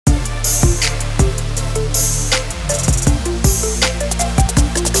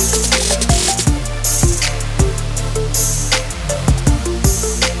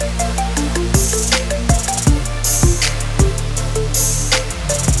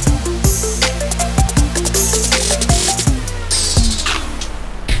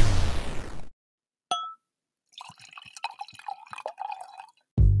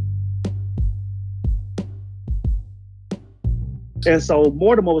And so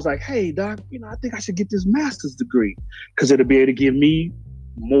Mortimer was like, hey, Doc, I think I should get this master's degree because it'll be able to give me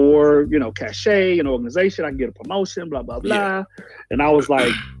more, cachet and organization. I can get a promotion, blah, blah, blah. Yeah. And I was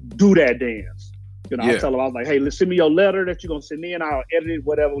like, do that dance. I was telling him, I was like, hey, let's send me your letter that you're going to send in. I'll edit it,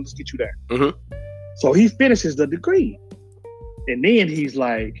 whatever. Let's get you there. Mm-hmm. So he finishes the degree. And then he's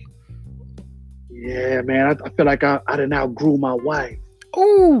like, yeah, man, I feel like I done outgrew my wife.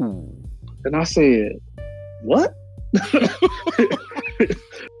 Ooh. And I said, what?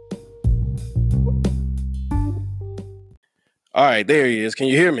 All right, there he is. Can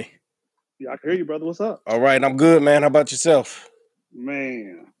you hear me? Yeah, I can hear you, brother. What's up? All right, I'm good, man. How about yourself?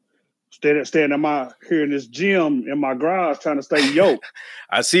 Man, standing here in this gym in my garage trying to stay yoked.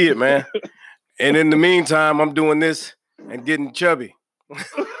 I see it, man. And in the meantime, I'm doing this and getting chubby.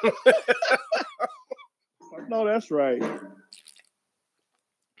 No, that's right.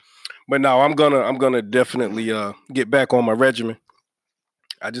 But no, I'm gonna definitely get back on my regimen.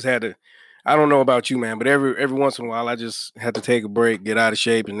 I just had to. I don't know about you, man, but every once in a while, I just have to take a break, get out of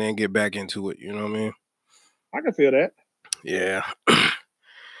shape, and then get back into it. You know what I mean? I can feel that. Yeah.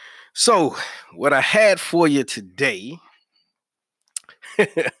 So, what I had for you today,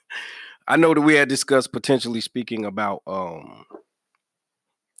 I know that we had discussed potentially speaking about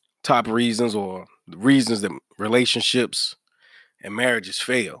top reasons or the reasons that relationships and marriages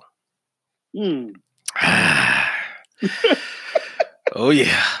fail. Oh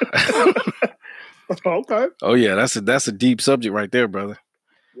yeah. Okay. Oh yeah, that's a deep subject right there, brother.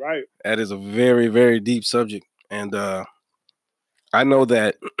 Right. That is a very, very deep subject. And I know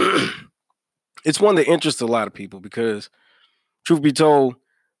that it's one that interests a lot of people because, truth be told,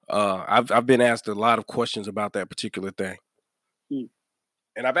 I've been asked a lot of questions about that particular thing.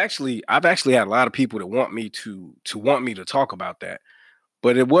 And I've actually had a lot of people that want me to talk about that.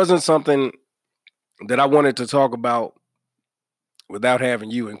 But it wasn't something that I wanted to talk about without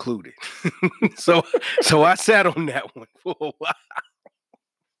having you included. so I sat on that one for a while.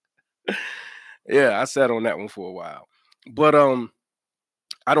 Yeah, I sat on that one for a while. But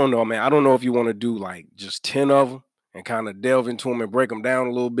I don't know, man. I don't know if you want to do like just 10 of them and kind of delve into them and break them down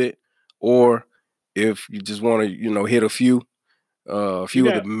a little bit, or if you just want to, hit a few of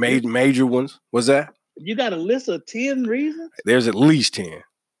the major ones. What's that? You got a list of 10 reasons? There's at least 10.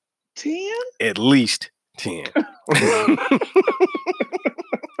 10? At least 10.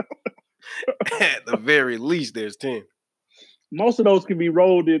 At the very least, there's 10. Most of those can be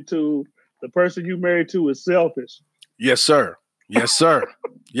rolled into the person you married to is selfish. Yes, sir. Yes, sir.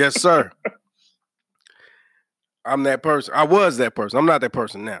 Yes, sir. I'm that person. I was that person. I'm not that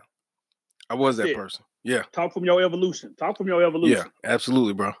person now. I was that person. Yeah. Talk from your evolution. Yeah,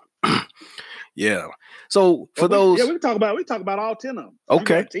 absolutely, bro. Yeah. So for those, we can talk about all 10 of them.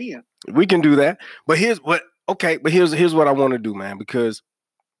 Okay. 10. We can do that. But here's what I want to do, man, because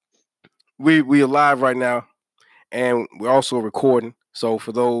we are live right now and we're also recording. So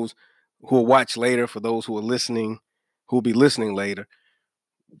for those who will watch later, for those who are listening, who will be listening later,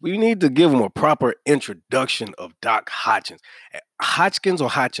 we need to give them a proper introduction of Doc Hotchkins. Hotchkins or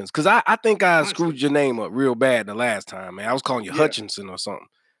Hotchins? Because I think I screwed your name up real bad the last time, man. I was calling you Hutchinson or something.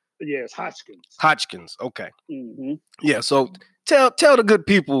 Yeah, it's Hotchkins. Hotchkins, okay. Mm-hmm. Yeah, so tell the good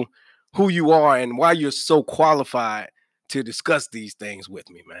people who you are and why you're so qualified to discuss these things with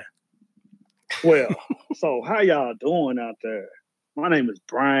me, man. Well, so how y'all doing out there? My name is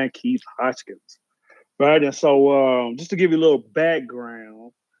Brian Keith Hotchkins, right? And so just to give you a little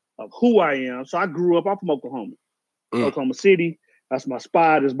background of who I am. So I'm from Oklahoma, Oklahoma City. That's my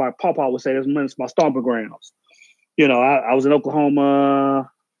spot. As my papa would say, that's my stomping grounds. I was in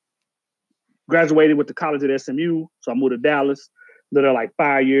Oklahoma, graduated with the college at SMU. So I moved to Dallas, lived there like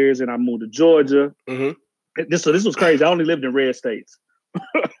 5 years, and I moved to Georgia. Mm-hmm. This was crazy. I only lived in red states.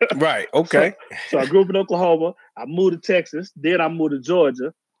 Right. Okay. So I grew up in Oklahoma. I moved to Texas. Then I moved to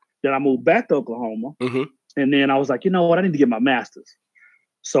Georgia. Then I moved back to Oklahoma. Mm-hmm. And then I was like, you know what? I need to get my master's.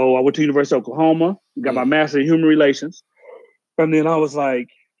 So I went to University of Oklahoma, got my master's in human relations. And then I was like,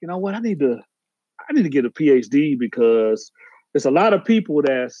 you know what? I need to get a PhD because there's a lot of people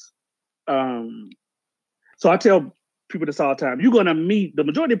that's so I tell people this all the time. You're gonna meet the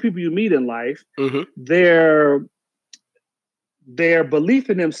majority of people you meet in life, their belief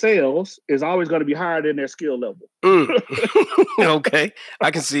in themselves is always going to be higher than their skill level. Okay,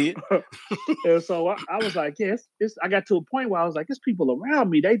 I can see it. And so I was like, yes, I got to a point where I was like, there's people around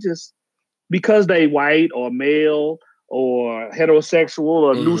me. They just, because they white or male or heterosexual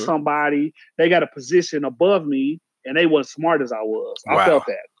or knew somebody, they got a position above me and they weren't smart as I was. Wow. I felt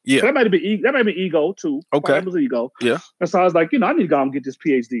that. Yeah. So that might be ego too. Okay. That was ego. Yeah. And so I was like, I need to go and get this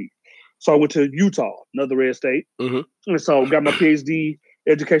PhD. So I went to Utah, another red state. And so got my PhD,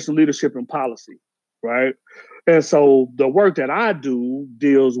 educational leadership and policy, right? And so the work that I do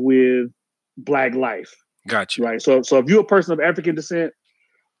deals with Black life. Gotcha. Right. So if you're a person of African descent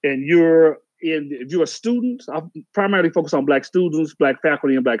and if you're a student, I primarily focus on Black students, Black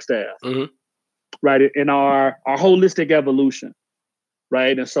faculty, and Black staff. Right. In our holistic evolution.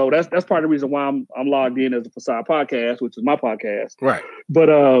 Right. And so that's part of the reason why I'm logged in as the Facade Podcast, which is my podcast. Right. But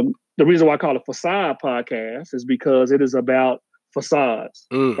the reason why I call it Facade Podcast is because it is about facades.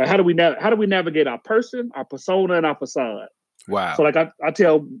 Like how do we navigate our person, our persona, and our facade? Wow. So like I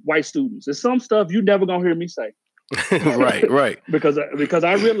tell white students, there's some stuff you never gonna hear me say. Right. because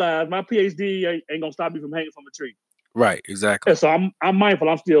I realize my PhD ain't gonna stop me from hanging from a tree. Right. Exactly. And so I'm mindful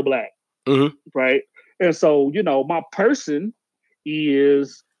I'm still Black. Right. And so, my person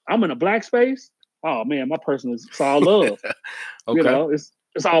is, I'm in a Black space. Oh man, my person is all love. Okay.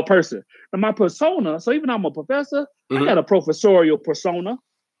 It's all person. And my persona, so even though I'm a professor, I got a professorial persona.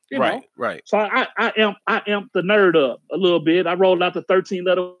 Right. So I amp the nerd up a little bit. I rolled out the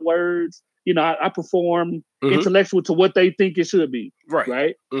 13-letter words. I perform intellectual to what they think it should be.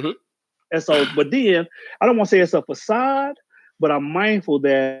 Right. And so, but then I don't want to say it's a facade, but I'm mindful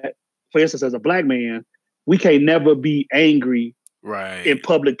that, for instance, as a Black man, we can't never be angry in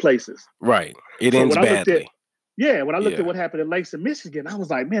public places. Right. It ends badly. When I looked at what happened in Langston, Michigan, I was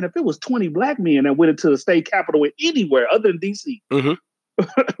like, man, if it was 20 Black men that went into the state capitol anywhere other than DC,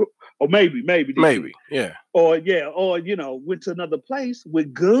 or maybe DC. Maybe, yeah. Or went to another place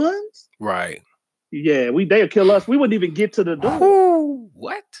with guns. Right. Yeah, they'll kill us. We wouldn't even get to the door. Ooh,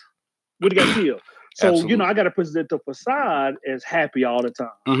 what? We'd have got killed. So, Absolutely. I got to present the facade as happy all the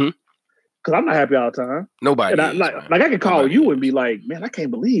time. Because I'm not happy all the time. Nobody and I could call you and be like, man, I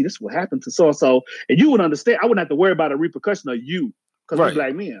can't believe this would happen to so-and-so. And you would understand. I wouldn't have to worry about the repercussion of you because we're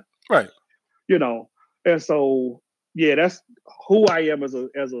Black men. Right. And so, yeah, that's who I am as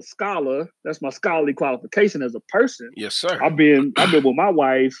a scholar. That's my scholarly qualification as a person. Yes, sir. I've been with my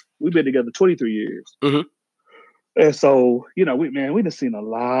wife. We've been together 23 years. And so, we done seen a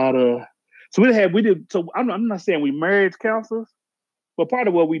lot of. So So I'm not saying we marriage counselors, but part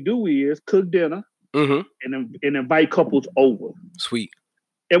of what we do is cook dinner and invite couples over. Sweet.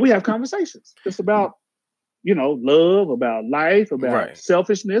 And we have conversations. It's about, love, about life, about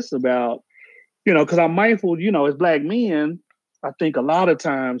selfishness, about. Because I'm mindful, as Black men, I think a lot of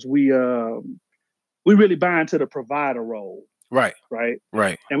times we really buy into the provider role. Right.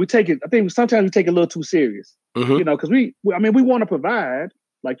 And we take it, I think sometimes we take it a little too serious. Because we want to provide.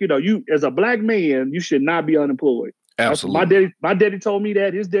 Like, you as a Black man, you should not be unemployed. Absolutely. My daddy told me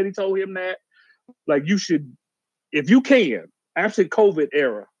that. His daddy told him that. Like, you should, if you can, after COVID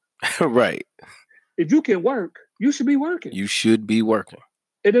era. Right. If you can work, you should be working. You should be working.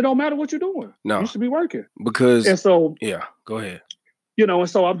 And it don't matter what you're doing. No. You should be working. Because, and so, yeah, go ahead. And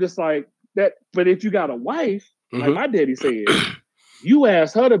so I'm just like that. But if you got a wife, like my daddy said, you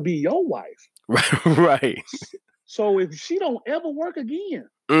ask her to be your wife. Right. So if she don't ever work again,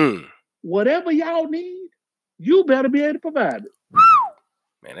 whatever y'all need, you better be able to provide it.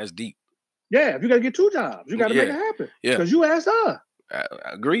 Man, that's deep. Yeah, if you got to get 2 jobs, you got to make it happen. Yeah. Because you asked her. I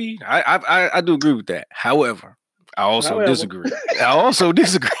agree. I do agree with that. However, I also disagree.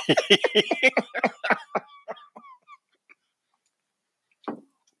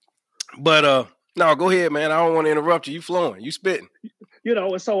 But no, go ahead, man. I don't want to interrupt you. You flowing. You spitting.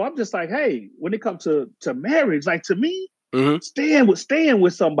 And so I'm just like, hey, when it comes to marriage, like to me, staying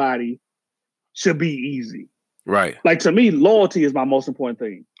with somebody should be easy. Right. Like to me, loyalty is my most important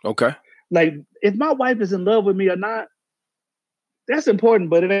thing. Okay. Like if my wife is in love with me or not, that's important,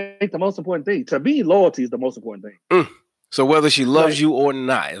 but it ain't the most important thing. To me, loyalty is the most important thing. So whether she loves you or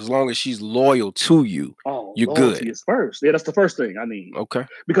not, as long as she's loyal to you, you're good. Loyalty is first. Yeah, that's the first thing I need. Okay.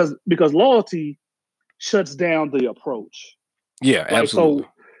 Because loyalty shuts down the approach. Yeah, absolutely.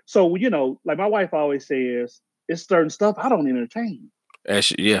 So like my wife always says, it's certain stuff I don't entertain.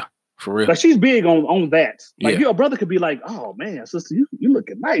 Yeah, for real. Like she's big on that. Like your brother could be like, oh man, sister, you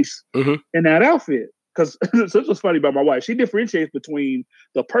looking nice in that outfit. Because this was funny about my wife. She differentiates between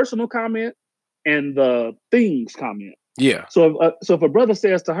the personal comment and the things comment. Yeah. So if a brother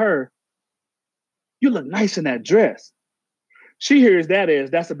says to her, you look nice in that dress, she hears that as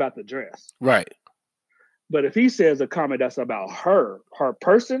that's about the dress. Right. But if he says a comment that's about her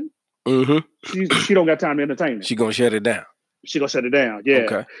person, she don't got time to entertain it. She gonna shut it down. Yeah.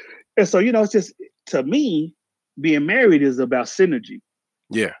 Okay. And so, it's just, to me, being married is about synergy.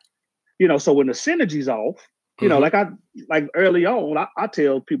 Yeah. So when the synergy's off, like early on, I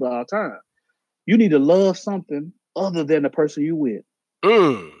tell people all the time, you need to love something other than the person you with.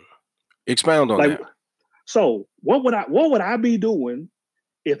 Expound on Like, that. so what would I be doing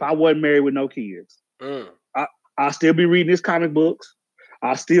if I wasn't married with no kids? I still be reading these comic books.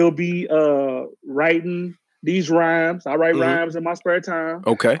 I still be writing these rhymes. I write rhymes in my spare time.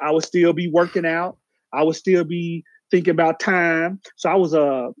 Okay. I would still be working out. I would still be thinking about time. So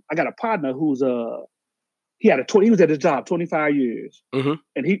I got a partner who's he was at his job 25 years.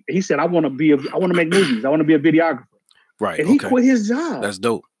 And he said, I want to make movies. I want to be a videographer. Right. And he quit his job. That's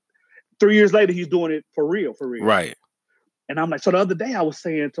dope. 3 years later, he's doing it for real. Right. And I'm like, so the other day I was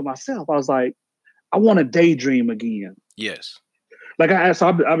saying to myself, I was like, I want to daydream again. Yes. Like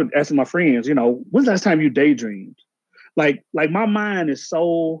I've been asking my friends, when's the last time you daydreamed? Like my mind is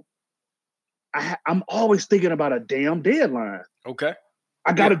so, I'm always thinking about a damn deadline. Okay.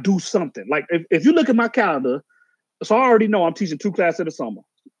 I got to do something. Like if you look at my calendar, so I already know I'm teaching 2 classes in the summer.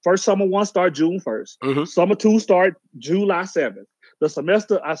 First summer 1 start June 1st. Summer 2 start July 7th. The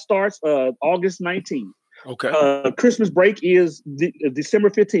semester starts August 19th. Okay. Christmas break is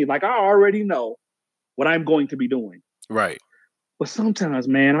December 15th. Like I already know what I'm going to be doing. Right. But sometimes,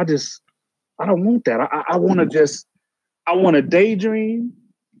 man, I don't want that. I want to daydream.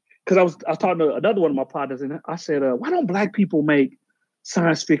 Because I was talking to another one of my partners, and I said, why don't Black people make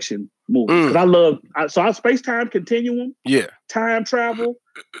science fiction movies? Because our space-time continuum, time travel,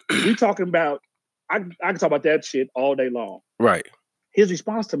 we talking about, I can talk about that shit all day long. Right. His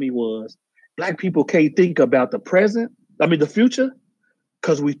response to me was, Black people can't think about the future,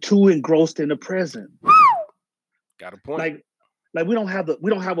 because we're too engrossed in the present. Got a point. Like we don't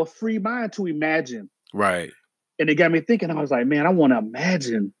have a free mind to imagine. Right. And it got me thinking. I was like, man, I want to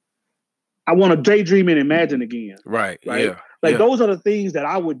imagine. I want to daydream and imagine again. Right. Yeah. Those are the things that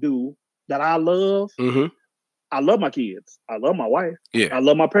I would do that I love. I love my kids. I love my wife. Yeah. I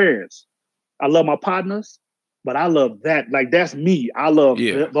love my parents. I love my partners. But I love that. Like, that's me. I love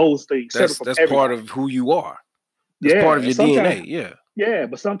those things. That's part of who you are. That's part of your DNA. Yeah. Yeah.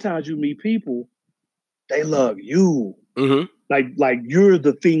 But sometimes you meet people, they love you. Like you're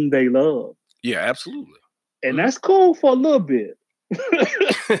the thing they love. Yeah, absolutely. And that's cool for a little bit.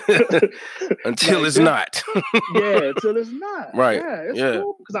 Until it's not. Until it's not. Right. Yeah, it's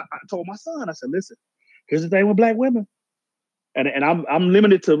cool. Because I told my son, I said, listen, here's the thing with Black women. And I'm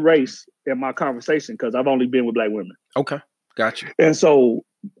limited to race in my conversation because I've only been with Black women. Okay. Got you. And so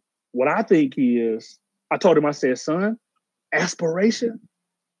what I think is, I told him, I said, son, aspiration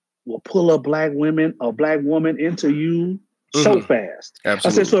will pull a Black woman into you so fast.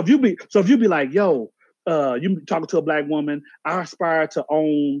 Absolutely. I said, so if you be like, yo, you talking to a Black woman, I aspire to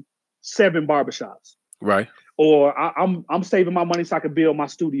own 7 barbershops. Right. Or I'm saving my money so I can build my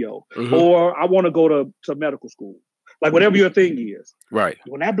studio. Or I want to go to medical school. Like whatever your thing is. Right.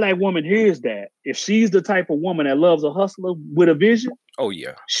 When that Black woman hears that, if she's the type of woman that loves a hustler with a vision,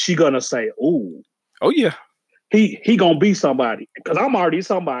 she gonna say, "Ooh, he gonna be somebody." Because I'm already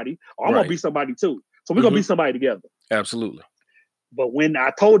somebody, or I'm gonna be somebody too. So we're gonna be somebody together. Absolutely. But when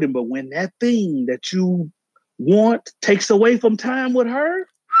I told him, when that thing that you want takes away from time with her,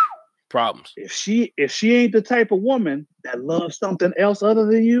 problems. If she ain't the type of woman that loves something else other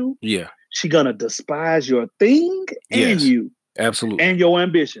than you, she gonna despise your thing and you. Absolutely. And your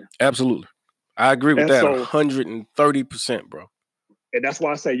ambition. Absolutely. I agree with that 130%, bro. And that's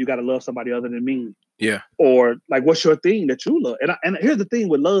why I say you gotta love somebody other than me. Yeah. Or like, what's your thing that you love? And here's the thing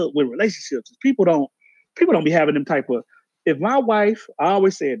with love, with relationships, is people don't be having them type of. If my wife, I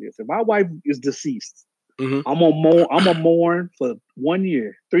always say this, if my wife is deceased, I'm gonna mourn for 1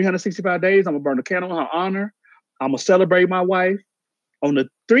 year, 365 days. I'm gonna burn a candle in her honor. I'm gonna celebrate my wife. On the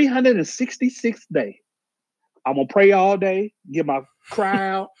 366th day, I'm gonna pray all day, get my cry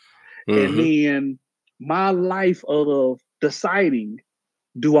out, and then my life of deciding,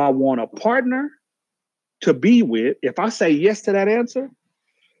 do I want a partner to be with? If I say yes to that answer,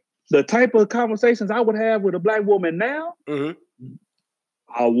 the type of conversations I would have with a Black woman now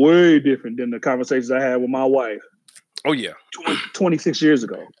are way different than the conversations I had with my wife. Oh yeah, 26 years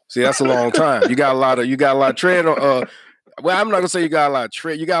ago. See, that's a long time. You got a lot of tread on. Well, I'm not gonna say you got a lot of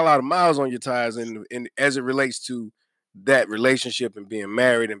tread. You got a lot of miles on your tires, and as it relates to that relationship and being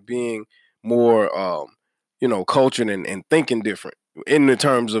married and being more, cultured and thinking different in the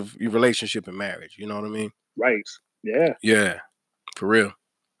terms of your relationship and marriage. You know what I mean? Right. Yeah. Yeah. For real.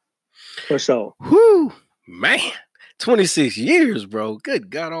 For sure. Whoo, man. 26 years, bro. Good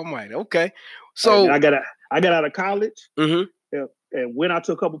God Almighty. Okay. So I got out of college. And went out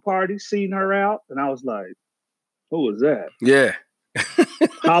to a couple parties, seen her out, and I was like, who was that? Yeah.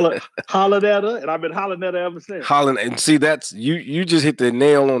 Hollered at her, and I've been hollering at her ever since. And see, that's you just hit the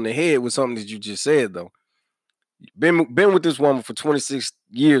nail on the head with something that you just said, though. been with this woman for 26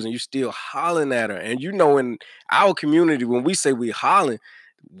 years and you still hollering at her. And you know, in our community, when we say we hollering,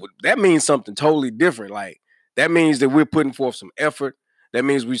 that means something totally different. Like that means that we're putting forth some effort. That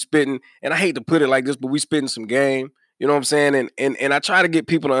means we spitting, and I hate to put it like this, but we spitting some game. You know what I'm saying? And I try to get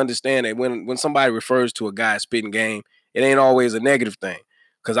people to understand that when somebody refers to a guy spitting game, it ain't always a negative thing.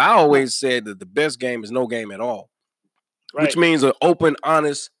 Because I always said that the best game is no game at all, which means an open,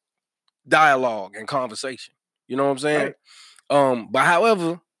 honest dialogue and conversation. You know what I'm saying? Right. But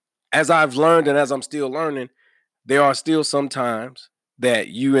however, as I've learned and as I'm still learning, there are still some times that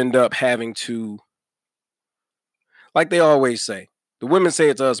you end up having to, like they always say, the women say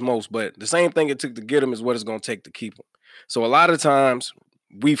it to us most, but the same thing it took to get them is what it's going to take to keep them. So a lot of times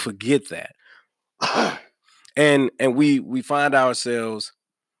we forget that. and we find ourselves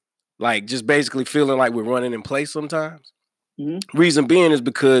like just basically feeling like we're running in place sometimes. Mm-hmm. Reason being is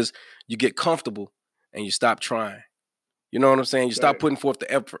because you get comfortable and you stop trying. You know what I'm saying? You stop putting forth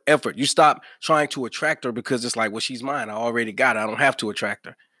the effort. You stop trying to attract her because it's like, well, she's mine. I already got her. I don't have to attract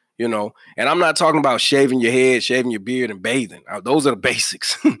her. You know, and I'm not talking about shaving your head, shaving your beard, and bathing. Those are the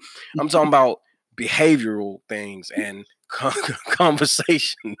basics. I'm talking about behavioral things and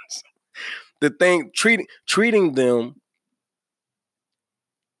conversations. The thing, treating them.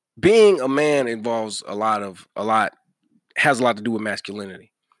 Being a man involves has a lot to do with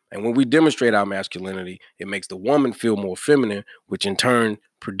masculinity. And when we demonstrate our masculinity, it makes the woman feel more feminine, which in turn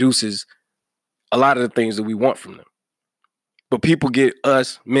produces a lot of the things that we want from them. But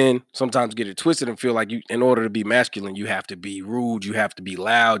us men sometimes get it twisted and feel like in order to be masculine, you have to be rude, you have to be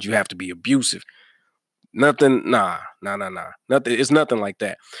loud, you have to be abusive. Nothing, nah. Nothing, it's nothing like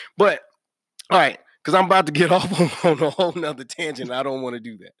that. But, all right, because I'm about to get off on a whole nother tangent. I don't want to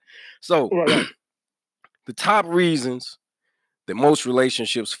do that. So, the top reasons that most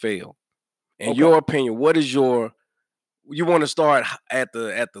relationships fail, in your opinion, what is you want to start at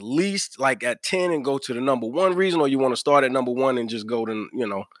the least, like at 10 and go to the number one reason, or you want to start at number one and just go to,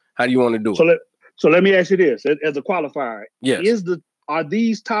 how do you want to do it? So let me ask you this as a qualifier. Yes. Are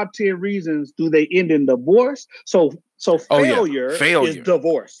these top 10 reasons, do they end in divorce? So failure is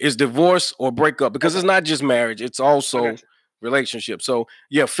divorce. It's divorce or breakup, because it's not just marriage, it's also relationship. So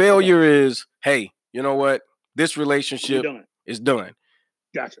failure is, hey, you know what? This relationship is done.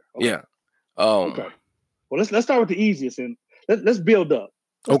 Gotcha. Okay. Yeah. Okay. Well, let's start with the easiest and let's build up.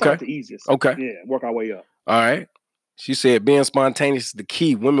 Let's start with the easiest. Okay. Yeah, work our way up. All right. She said being spontaneous is the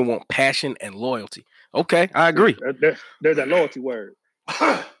key. Women want passion and loyalty. Okay, I agree. There's that loyalty word.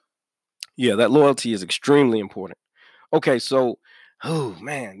 Yeah, that loyalty is extremely important. Okay, so, oh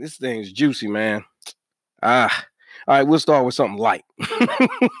man, this thing's juicy, man. All right, we'll start with something light.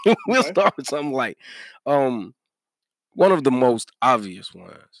 Start with something light. One of the most obvious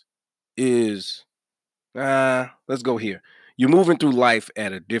ones is, let's go here. You're moving through life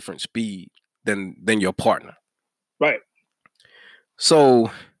at a different speed than your partner. Right.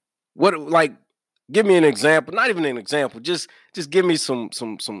 So, give me an example. Not even an example. Just give me some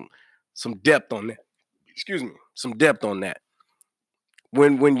depth on that. Excuse me. Some depth on that.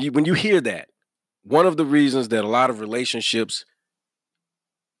 When you hear that, one of the reasons that a lot of relationships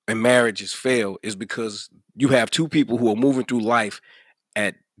and marriages fail is because you have two people who are moving through life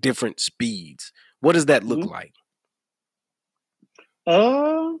at different speeds. What does that look like?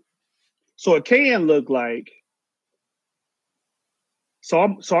 So it can look like. So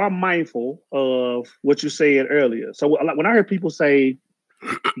I'm mindful of what you said earlier. So when I heard people say,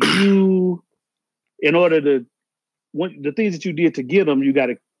 in order to, the things that you did to get them, you got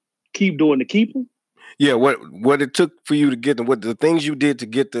to keep doing to keep them. Yeah, what it took for you to get them, what the things you did to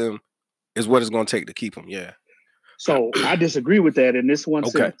get them is what it's going to take to keep them. Yeah. So I disagree with that in this one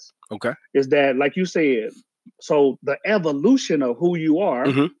sense. Okay. Is that, like you said, so the evolution of who you are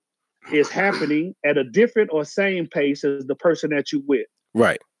is happening at a different or same pace as the person that you with.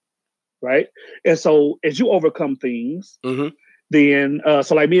 Right. Right. And so as you overcome things, then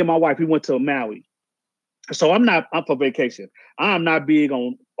so like me and my wife, we went to Maui. So I'm for vacation. I'm not big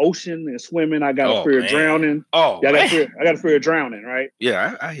on ocean and swimming. I got a fear of drowning. I got a fear of drowning, right?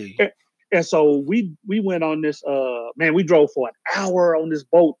 Yeah, I hear you. And so we went on this we drove for an hour on this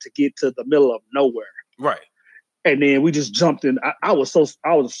boat to get to the middle of nowhere. Right. And then we just jumped in. I was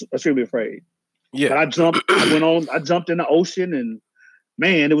extremely afraid. Yeah. But I jumped in the ocean, and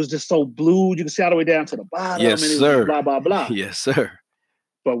man, it was just so blue. You can see all the way down to the bottom. Yes, and it sir. Was blah, blah, blah. Yes, sir.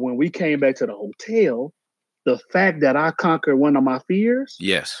 But when we came back to the hotel, the fact that I conquered one of my fears,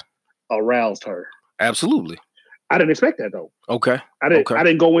 aroused her. Absolutely. I didn't expect that though. Okay. I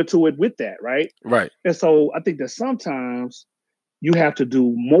didn't go into it with that, right? Right. And so I think that sometimes you have to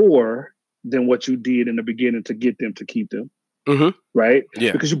do more than what you did in the beginning to get them to keep them. Mm-hmm. Right?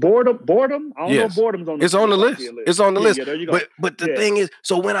 Yeah. Because you boredom. I don't know if boredom's on the It's on the list. It's on the list. Yeah, there you go. But the thing is,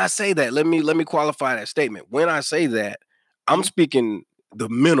 so when I say that, let me qualify that statement. When I say that, I'm speaking the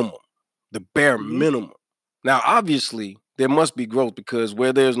minimum, the bare minimum. Now, obviously, there must be growth because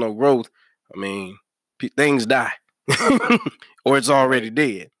where there's no growth, I mean, things die or it's already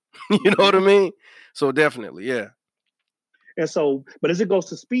dead. You know what I mean? So definitely, yeah. And so, but as it goes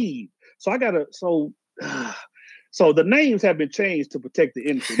to speed, so so the names have been changed to protect the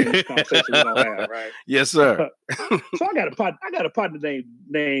innocent in this conversation we're gonna have, right? Yes, sir. So I got a partner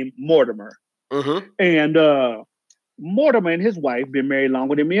named Mortimer. Mm-hmm. And Mortimer and his wife been married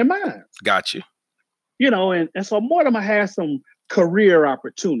longer than me and mine. Got you. You know, and so Mortimer has some career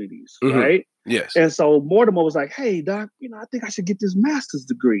opportunities, right? Yes. And so Mortimer was like, hey, Doc, you know, I think I should get this master's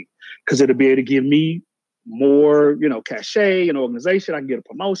degree because it'll be able to give me more, you know, cachet and organization. I can get a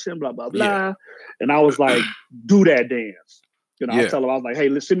promotion, blah, blah, blah. Yeah. And I was like, do that dance. You know, I tell him, I was like, hey,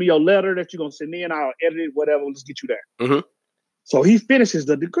 let's send me your letter that you're going to send in. I'll edit it, whatever. Let's get you there. Mm-hmm. So he finishes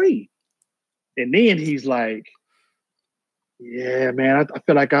the degree. And then he's like, yeah, man, I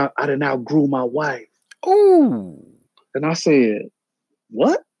feel like I done outgrew my wife. Ooh. And I said,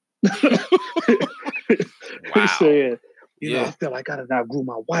 what? He said, you know, I feel like I done outgrew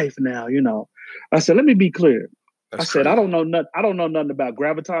my wife now, you know. I said, let me be clear. I said, I don't know nothing about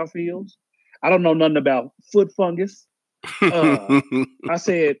graviton fields. I don't know nothing about foot fungus. I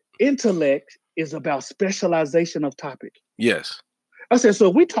said, intellect is about specialization of topic. Yes. I said, so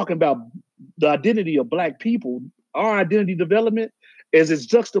if we're talking about the identity of Black people, our identity development as it's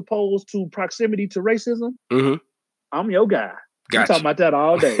juxtaposed to proximity to racism, I'm your guy. I'm talking about that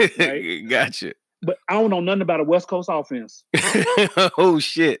all day, right? Gotcha. But I don't know nothing about a West Coast offense. Oh,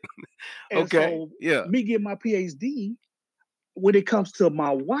 shit. And okay. So me getting my PhD, when it comes to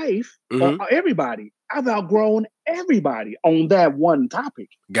my wife or everybody, I've outgrown everybody on that one topic.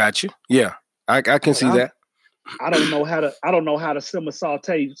 Got you. Yeah, I can see that. I don't know how to simmer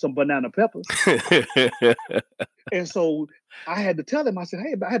saute some banana peppers. And so I had to tell him, I said,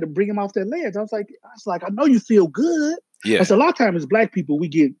 hey, I had to bring him off that ledge. I was like, I know you feel good. Yeah. I said, a lot of times as Black people, we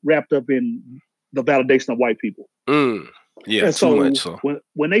get wrapped up in the validation of white people. Yeah, and so too much so.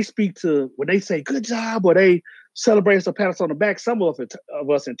 When they say good job or they celebrate us or pat us on the back, some of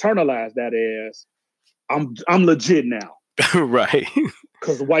us internalize that as I'm legit now. Right.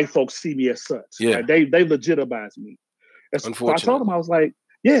 Because white folks see me as such. Yeah. Right? They legitimize me. And so I told him, I was like,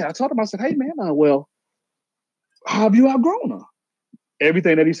 I said, hey man, well, how have you outgrown her?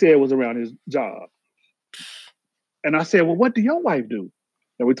 Everything that he said was around his job. And I said, well, what do your wife do?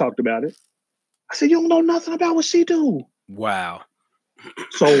 And we talked about it. I said, you don't know nothing about what she do. Wow.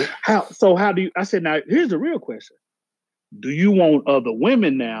 So how do you, I said, now here's the real question. Do you want other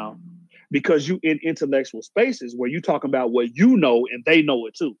women now because you in intellectual spaces where you talking about what you know and they know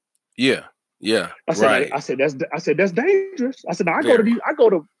it too? Yeah. Yeah. I said, I said that's dangerous. I said, now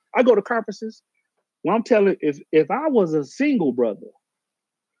I go to conferences. Well, I'm telling if I was a single brother,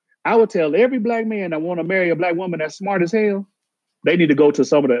 I would tell every Black man that want to marry a Black woman that's smart as hell, they need to go to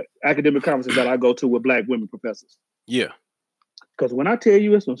some of the academic conferences that I go to with Black women professors. Yeah. Because when I tell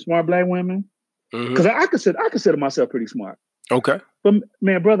you it's some smart Black women, because I consider myself pretty smart. Okay. But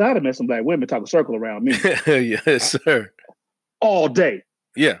man, brother, I'd have met some Black women talking circle around me. Yes, sir. All day.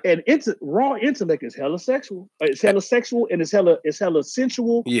 Yeah. And raw intellect is hella sexual. It's hella sexual and it's hella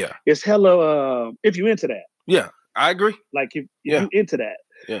sensual. Yeah. It's hella if you into that. Yeah, I agree. Like if you into that.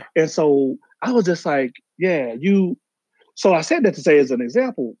 Yeah. And so I was just like, so I said that to say as an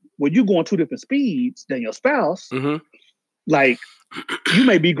example, when you go on two different speeds than your spouse, like you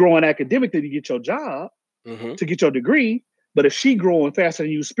may be growing academically to get your job, to get your degree, but if she growing faster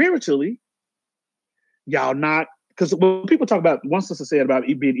than you spiritually, y'all not, because when people talk about, one sister said about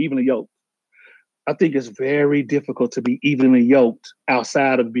being evenly yoked, I think it's very difficult to be evenly yoked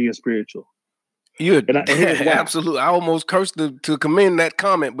outside of being spiritual. You're absolutely. I almost cursed to commend that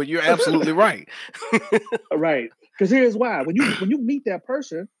comment, but you're absolutely right. Right. Because here's why. When you meet that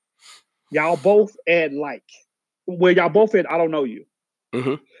person, y'all both add like. Where y'all both at, I don't know you.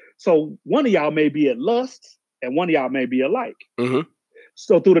 So one of y'all may be at lust and one of y'all may be at like.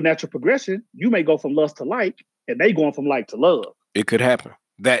 So through the natural progression, you may go from lust to like and they going from like to love. It could happen.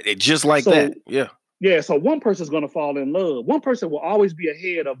 Just like that. Yeah. Yeah. So one person's going to fall in love. One person will always be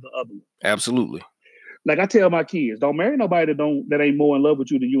ahead of the other one. Absolutely. Like I tell my kids, don't marry nobody that ain't more in love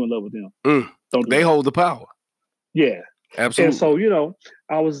with you than you in love with them. They hold the power. Yeah. Absolutely. And so,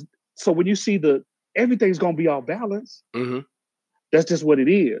 so when you see everything's going to be off balance, that's just what it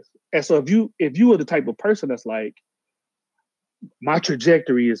is. And so if you are the type of person that's like, my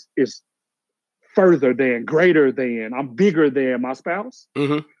trajectory is further than, greater than, I'm bigger than my spouse,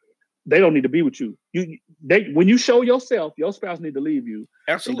 they don't need to be with you. When you show yourself, your spouse need to leave you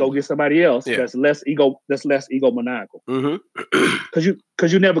and go get somebody else that's less egomaniacal.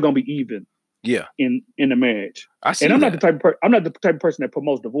 Because you're never gonna be even. Yeah. In the marriage. I see. And I'm not the type of person that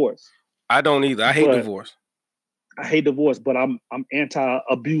promotes divorce. I don't either. I hate divorce. I hate divorce, but I'm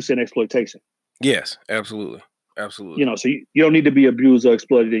anti-abuse and exploitation. Yes, absolutely. Absolutely. So you don't need to be abused or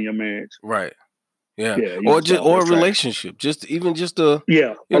exploited in your marriage. Right. Yeah. Or a relationship. Just a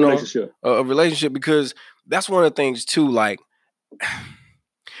relationship. A relationship, because that's one of the things too, like,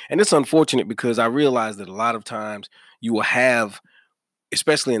 and it's unfortunate because I realize that a lot of times you will have,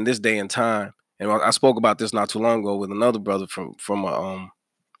 especially in this day and time, and I spoke about this not too long ago with another brother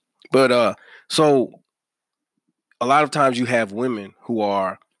so a lot of times you have women who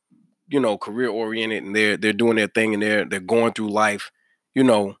are, career oriented, and they're doing their thing, and they're going through life,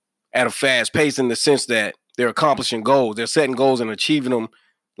 at a fast pace, in the sense that they're accomplishing goals, they're setting goals and achieving them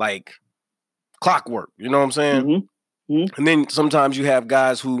like clockwork. You know what I'm saying? And then sometimes you have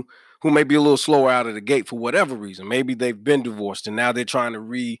guys who may be a little slower out of the gate for whatever reason. Maybe they've been divorced and now they're trying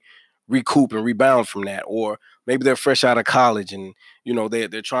to recoup and rebound from that, or maybe they're fresh out of college and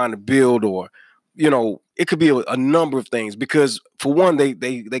they're trying to build, or it could be a number of things. Because for one, they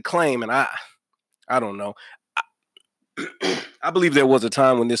claim, and I don't know, I believe there was a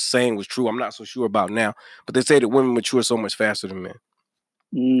time when this saying was true. I'm not so sure about now, but they say that women mature so much faster than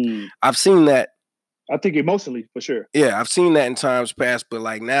men. I've seen that. I think emotionally, for sure. Yeah, I've seen that in times past, but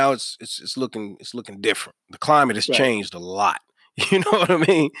like now it's looking different. The climate has changed a lot. You know what I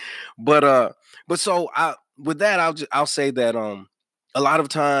mean? But so with that, I'll say that a lot of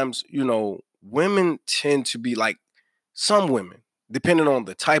times, women tend to be like, some women, depending on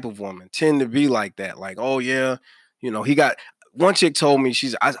the type of woman, tend to be like that. Like, oh yeah, he got, one chick told me,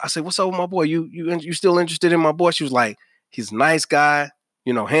 I said, what's up with my boy? You still interested in my boy? She was like, he's a nice guy,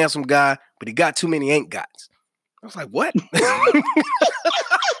 handsome guy, but he got too many ain't gots. I was like, what?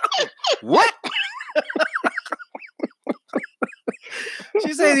 What?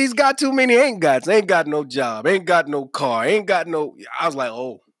 She said he's got too many ain't gots. Ain't got no job. Ain't got no car. Ain't got no. I was like,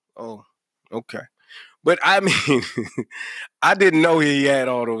 oh, okay. But I mean, I didn't know he had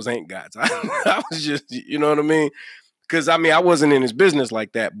all those ain't gots. I was just, you know what I mean? Because I mean, I wasn't in his business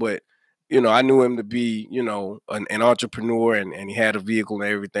like that, but I knew him to be, an entrepreneur, and he had a vehicle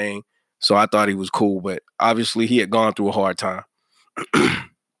and everything. So I thought he was cool, but obviously he had gone through a hard time,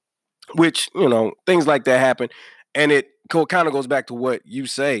 which, things like that happen. And it kind of goes back to what you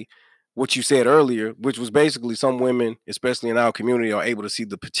said earlier, which was basically some women, especially in our community, are able to see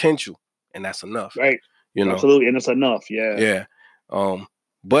the potential, and that's enough. Right. Absolutely. And it's enough. Yeah. Yeah.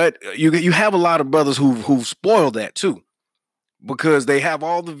 But you have a lot of brothers who've spoiled that too, because they have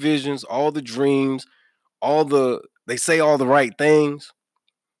all the visions, all the dreams, they say all the right things,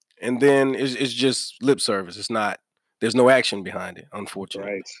 and then it's just lip service. There's no action behind it,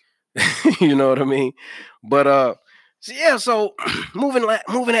 unfortunately. Right. You know what I mean? But so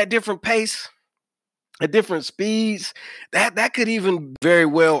moving at different pace, at different speeds, that could even very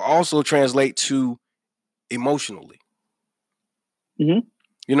well also translate to emotionally. You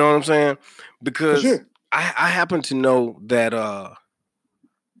know what I'm saying? Because sure. I happen to know that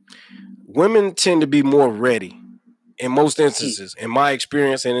women tend to be more ready in most instances, in my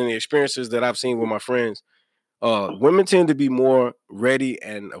experience and in the experiences that I've seen with my friends. Women tend to be more ready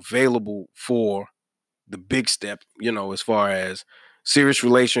and available for the big step, as far as serious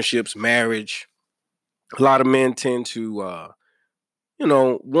relationships, marriage. A lot of men tend to,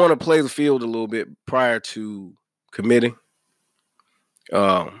 want to play the field a little bit prior to committing.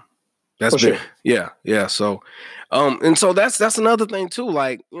 That's been, sure. Yeah. So, and so that's another thing too.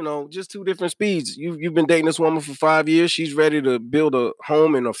 Like, just two different speeds. You've been dating this woman for 5 years. She's ready to build a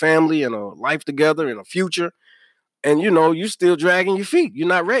home and a family and a life together and a future. And you still dragging your feet. You're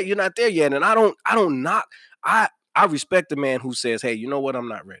not ready. You're not there yet. And I respect the man who says, hey, you know what? I'm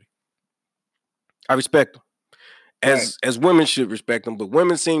not ready. I respect them. As women should respect them, but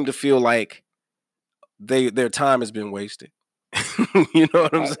women seem to feel like their time has been wasted. You know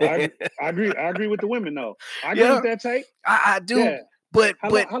what I'm saying? I agree with the women though. I agree with that take. I do. Yeah. But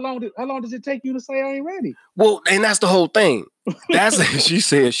how long does it take you to say I ain't ready? Well, and that's the whole thing. That's she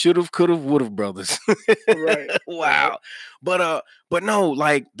said, should've, could've, would've, brothers. Right. Wow. But no,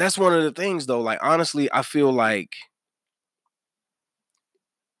 like that's one of the things though. Like honestly, I feel like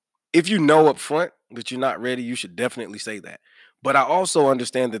if you know up front that you're not ready, you should definitely say that. But I also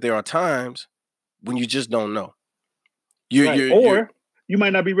understand that there are times when you just don't know. You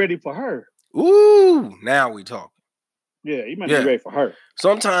might not be ready for her. Ooh, now we talk. Yeah, you might not be ready for her.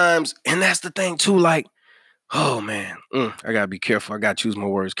 Sometimes, and that's the thing too, like, oh man, I gotta be careful. I gotta choose my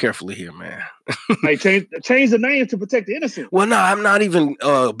words carefully here, man. Hey, change the name to protect the innocent. Well, no, I'm not even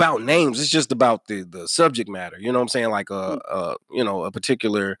about names. It's just about the subject matter. You know what I'm saying? Like a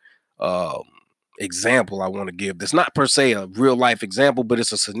particular example I want to give. That's not per se a real life example, but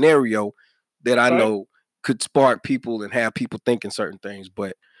it's a scenario that I know could spark people and have people thinking certain things.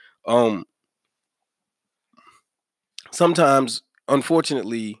 But sometimes,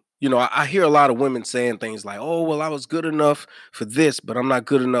 unfortunately, I hear a lot of women saying things like, "Oh, well, I was good enough for this, but I'm not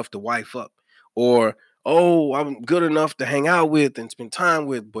good enough to wife up," or "Oh, I'm good enough to hang out with and spend time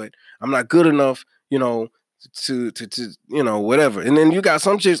with, but I'm not good enough, to whatever." And then you got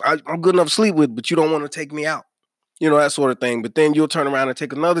some chicks I'm good enough to sleep with, but you don't want to take me out, that sort of thing. But then you'll turn around and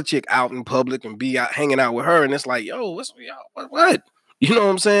take another chick out in public and be out hanging out with her, and it's like, yo, what? You know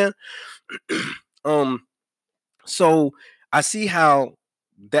what I'm saying? So I see how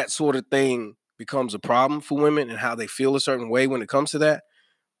that sort of thing becomes a problem for women and how they feel a certain way when it comes to that.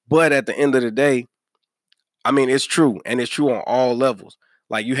 But at the end of the day, I mean, it's true. And it's true on all levels.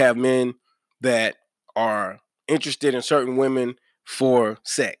 Like, you have men that are interested in certain women for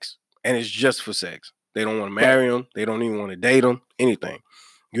sex, and it's just for sex. They don't want to marry them. They don't even want to date them, anything.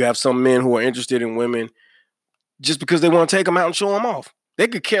 You have some men who are interested in women just because they want to take them out and show them off. They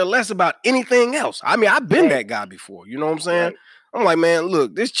could care less about anything else. I mean, I've been that guy before. You know what I'm saying? Right. I'm like, man,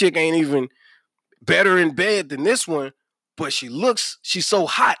 look, this chick ain't even better in bed than this one, but she's so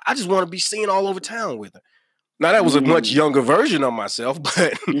hot. I just want to be seen all over town with her. Now, that was a much younger version of myself,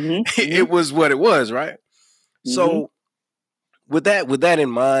 but it was what it was, right? So with that in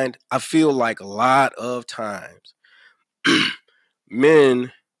mind, I feel like a lot of times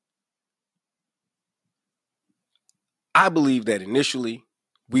men, I believe that initially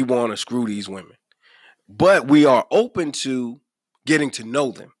we want to screw these women, but we are open to getting to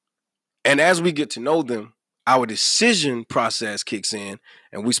know them. And as we get to know them, our decision process kicks in,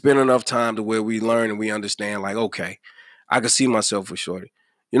 and we spend enough time to where we learn and we understand, like, okay, I can see myself with shorty.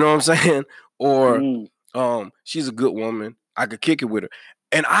 You know what I'm saying? Or she's a good woman. I could kick it with her.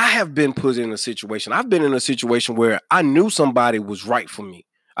 And I have been put in a situation. I've been in a situation where I knew somebody was right for me.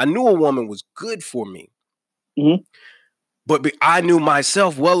 I knew a woman was good for me. But I knew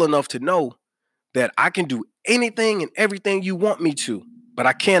myself well enough to know that I can do anything and everything you want me to, but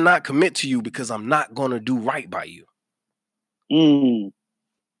I cannot commit to you because I'm not going to do right by you. And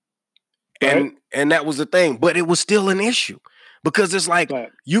that was the thing, but it was still an issue because it's like,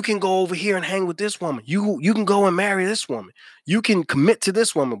 you can go over here and hang with this woman. You can go and marry this woman. You can commit to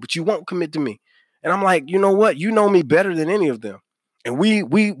this woman, but you won't commit to me. And I'm like, you know what? You know me better than any of them. And we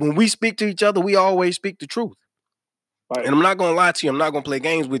when we speak to each other, we always speak the truth. And I'm not going to lie to you. I'm not going to play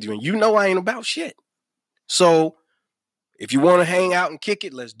games with you. And you know I ain't about shit. So if you want to hang out and kick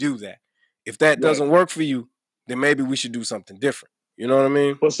it, let's do that. If that doesn't work for you, then maybe we should do something different. You know what I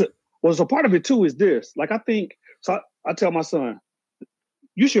mean? Well, so part of it too is this. Like, I think, so I tell my son,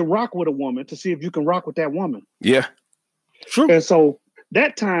 you should rock with a woman to see if you can rock with that woman. Yeah. True. And so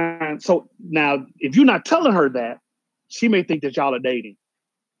that time, so now if you're not telling her that, she may think that y'all are dating,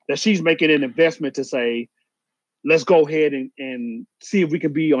 that she's making an investment to say, let's go ahead and see if we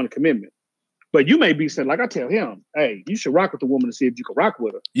can be on a commitment. But you may be saying, like I tell him, hey, you should rock with the woman to see if you can rock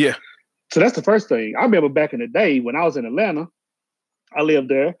with her. Yeah. So that's the first thing. I remember back in the day when I was in Atlanta, I lived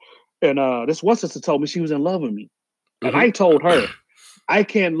there, and this one sister told me she was in love with me. And I told her, I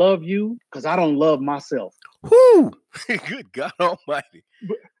can't love you because I don't love myself. Whoo! Good God Almighty.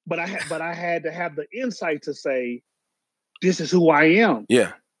 But I had to have the insight to say, this is who I am.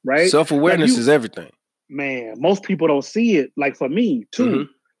 Yeah. Right? Self-awareness is everything. Man, most people don't see it. Like, for me, too,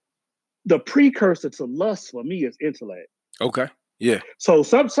 the precursor to lust for me is intellect. Okay. Yeah. So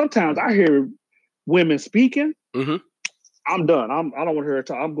sometimes I hear women speaking. I'm done. I don't want to hear her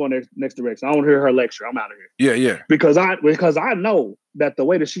talk. I'm going next direction. I don't want to hear her lecture. I'm out of Yeah, here. yeah. Because I know that the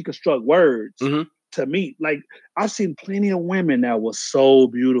way that she construct words to me, like, I've seen plenty of women that was so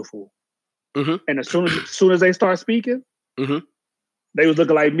beautiful. And as soon as they start speaking, they was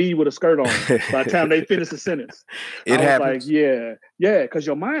looking like me with a skirt on by the time they finish the sentence. It happens. Like, yeah, because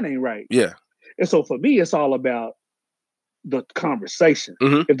your mind ain't right. Yeah. And so for me, it's all about the conversation.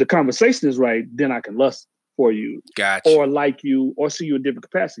 If the conversation is right, then I can lust for you. Gotcha. Or like you, or see you in different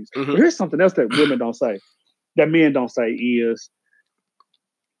capacities. But here's something else that women don't say, that men don't say is,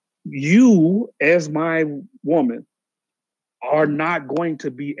 you as my woman are not going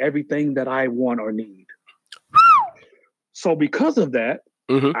to be everything that I want or need. So because of that,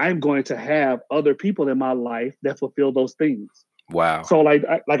 I'm going to have other people in my life that fulfill those things. Wow. So like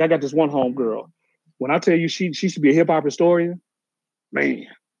I got this one homegirl when I tell you she should be a hip hop historian, man,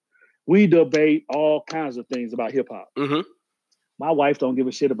 we debate all kinds of things about hip hop. Mm-hmm. My wife don't give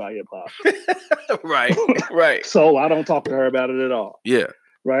a shit about hip hop. Right. So I don't talk to her about it at all. Yeah.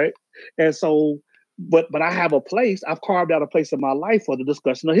 Right. And so, but I have a place, I've carved out a place in my life for the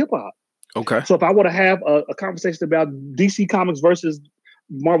discussion of hip hop. Okay. So if I want to have a conversation about DC Comics versus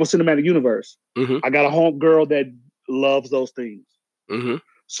Marvel Cinematic Universe, I got a home girl that loves those things.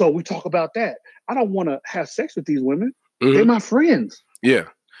 So we talk about that. I don't want to have sex with these women. They're my friends. Yeah.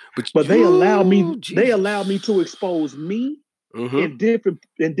 But they allow me, to expose me in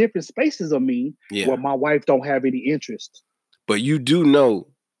different spaces of me where my wife don't have any interest. But you do know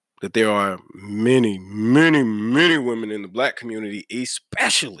that there are many, many, many women in the Black community,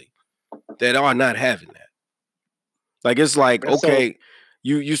 especially, that are not having that. Like, it's like, okay,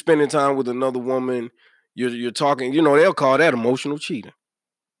 you spending time with another woman, you're talking, they'll call that emotional cheating.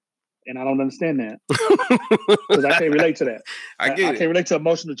 And I don't understand that. Because I can't relate to that. I can't relate to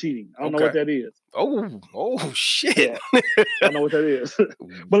emotional cheating. I don't know what that is. Oh shit. Yeah. I don't know what that is.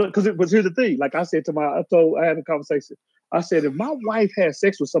 But here's the thing. Like I said I had a conversation. I said, if my wife has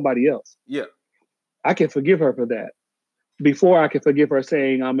sex with somebody else, I can forgive her for that before I can forgive her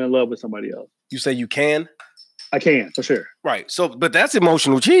saying I'm in love with somebody else. You say you can? I can, for sure. Right. So, but that's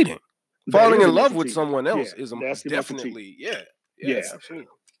emotional cheating. Falling in love with someone else is definitely, absolutely.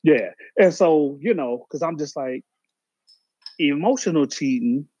 Yeah. And so, because I'm just like, emotional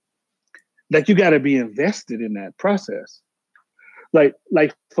cheating, like you got to be invested in that process. Like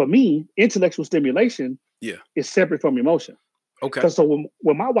for me, intellectual stimulation is separate from emotion. Okay. Because so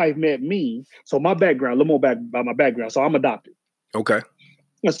when my wife met me, so my background, a little more about my background. So I'm adopted. Okay.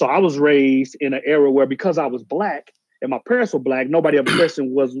 And so I was raised in an era where because I was Black and my parents were Black, nobody ever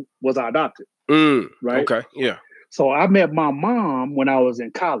questioned was I adopted. Right? Okay. Yeah. So I met my mom when I was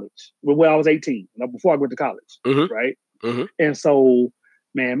in college, when I was 18, before I went to college, right? And so,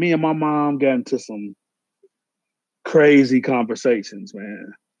 man, me and my mom got into some crazy conversations,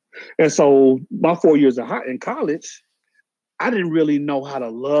 man. And so my 4 years in college, I didn't really know how to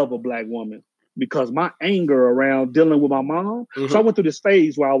love a Black woman because my anger around dealing with my mom. So I went through this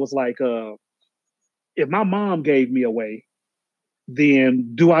phase where I was like, if my mom gave me away,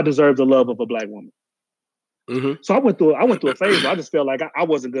 then do I deserve the love of a Black woman? So I went through a phase where I just felt like I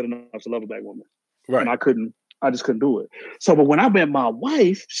wasn't good enough to love a Black woman. Right. And I just couldn't do it. So, but when I met my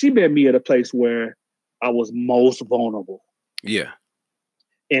wife, she met me at a place where I was most vulnerable. Yeah.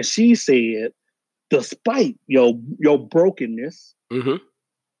 And she said, despite your brokenness,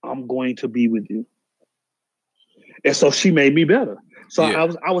 I'm going to be with you. And so she made me better. So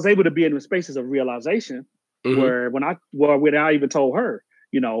I was able to be in the spaces of realization where when I even told her,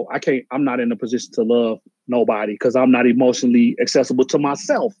 I'm not in a position to love nobody because I'm not emotionally accessible to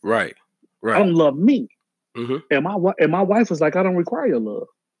myself. Right. I don't love me. And my wife was like, I don't require your love.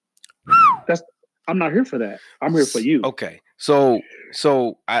 I'm not here for that. I'm here for you. Okay. So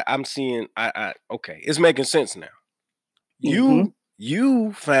I'm seeing okay, it's making sense now.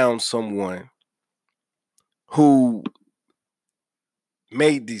 You found someone who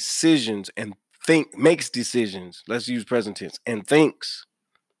made decisions and makes decisions, let's use present tense, and thinks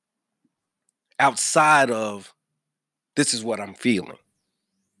outside of this is what I'm feeling.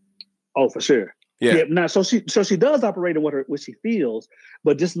 Oh, for sure. Yeah. Now, so she does operate in what she feels,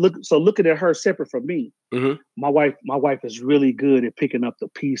 but just looking at her separate from me, my wife is really good at picking up the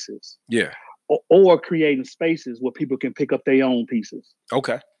pieces. Yeah. Or creating spaces where people can pick up their own pieces.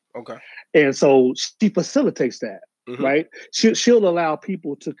 Okay. And so she facilitates that, right? She'll allow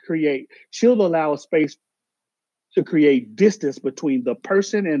people to she'll allow a space to create distance between the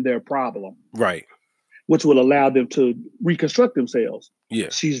person and their problem. Right. Which will allow them to reconstruct themselves. Yeah.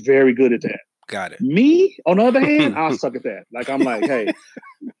 She's very good at that. Got it. Me, on the other hand, I suck at that. Like I'm like, hey,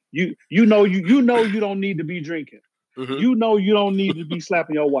 you don't need to be drinking. You know you don't need to be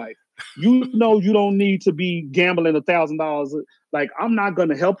slapping your wife. You know you don't need to be gambling $1,000. Like I'm not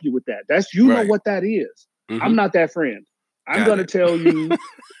gonna help you with that. That's know what that is. I'm not that friend. I'm gonna tell you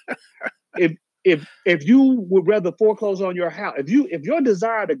if you would rather foreclose on your house, if your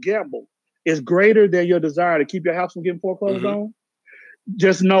desire to gamble is greater than your desire to keep your house from getting foreclosed on,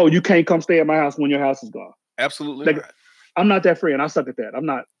 just know you can't come stay at my house when your house is gone. Absolutely not. I'm not that friend. I suck at that. I'm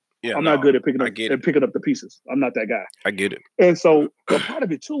not good at picking up the pieces. I'm not that guy. I get it. And so a part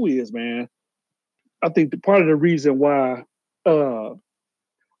of it too is, man, I think part of the reason why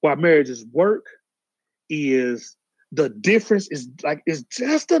marriages work is the difference is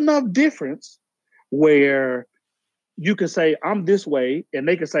just enough difference where you can say I'm this way and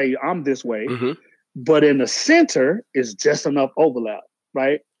they can say I'm this way, but in the center is just enough overlap,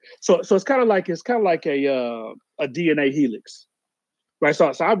 right? So it's kind of like a DNA helix, right?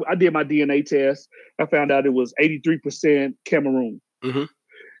 So I did my DNA test. I found out it was 83% Cameroon, Mm-hmm.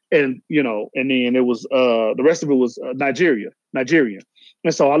 and and then it was the rest of it was Nigerian.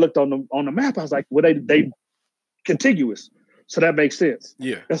 And so I looked on the map. I was like, well, they contiguous, so that makes sense.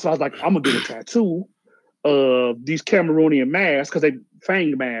 Yeah. And so I was like, I'm gonna get a tattoo of these Cameroonian masks because they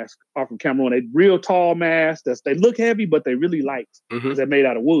fang masks are from Cameroon. They real tall masks. They look heavy, but they really light because they're made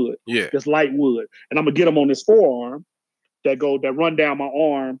out of wood. Yeah. Just light wood. And I'm gonna get them on this forearm that run down my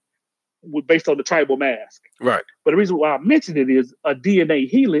arm based on the tribal mask. Right. But the reason why I mentioned it is a DNA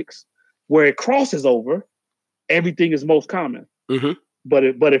helix where it crosses over, everything is most common. Mm-hmm. But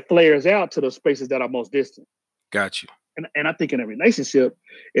it flares out to the spaces that are most distant. Got you. And I think in a relationship,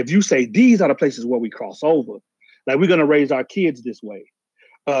 if you say these are the places where we cross over, like we're gonna raise our kids this way,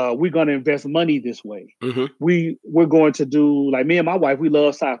 we're gonna invest money this way. Mm-hmm. We're going to do, like, me and my wife, we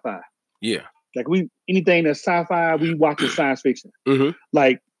love sci-fi. Yeah. Like anything that's sci-fi, we watch science fiction. Mm-hmm.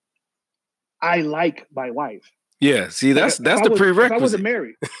 Like, I like my wife. Yeah. See, that's the prerequisite. If I wasn't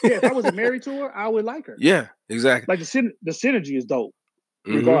married, if I wasn't married to her, I would like her. Yeah, exactly. Like the synergy is dope,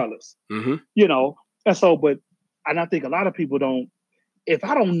 Mm-hmm. regardless. Mm-hmm. And so, and I think a lot of people don't. If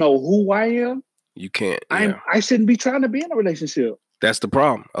I don't know who I am, you can't. Yeah. I shouldn't be trying to be in a relationship. That's the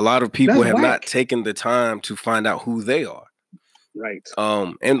problem. A lot of people have whack. not taken the time to find out who they are. Right.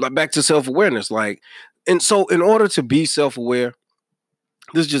 And back to self-awareness, and so in order to be self-aware,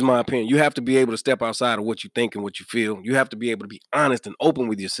 this is just my opinion, you have to be able to step outside of what you think and what you feel. You have to be able to be honest and open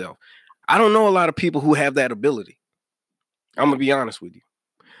with yourself. I don't know a lot of people who have that ability. I'm gonna be honest with you.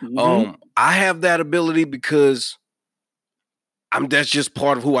 Mm-hmm. I have that ability because that's just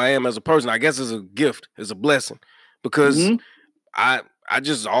part of who I am as a person. I guess it's a gift, it's a blessing, because I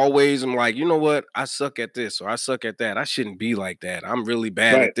just always am like, you know what? I suck at this or I suck at that. I shouldn't be like that. I'm really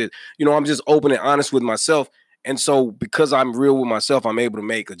bad at this. I'm just open and honest with myself. And so because I'm real with myself, I'm able to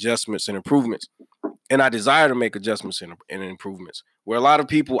make adjustments and improvements. And I desire to make adjustments and improvements. Where a lot of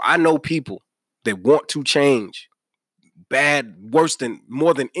people, I know people that want to change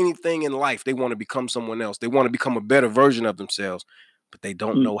more than anything in life. They want to become someone else. They want to become a better version of themselves, but they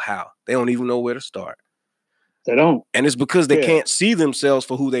don't know how. They don't even know where to start. They don't. And it's because they can't see themselves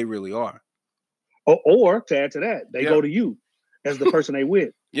for who they really are. Or to add to that, they go to you as the person they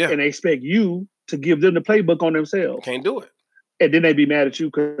with. Yeah. And they expect you to give them the playbook on themselves. Can't do it. And then they be mad at you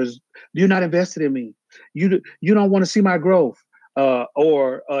because you're not invested in me. You don't want to see my growth.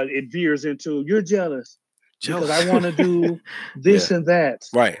 Or it veers into, you're jealous. Because I want to do this and that.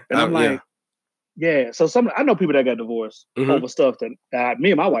 Right. And I'm like, So I know people that got divorced over stuff that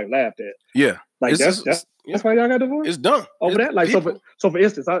me and my wife laughed at. Yeah. Like that's why y'all got divorced? It's done. Over that? Like, so for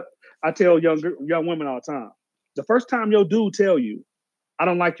instance, I tell young women all the time, the first time your dude tell you, I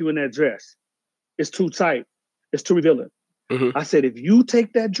don't like you in that dress, it's too tight, it's too revealing. Mm-hmm. I said, if you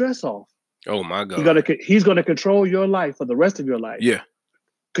take that dress off, oh my God, he's gonna control your life for the rest of your life. Yeah.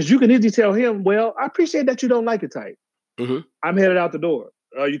 Because you can easily tell him, well, I appreciate that you don't like it tight. Mm-hmm. I'm headed out the door.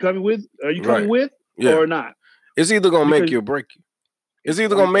 Are you coming with or not? It's either gonna make you or break you. It's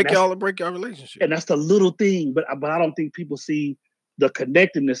either gonna make y'all or break your relationship. And that's the little thing, but I don't think people see the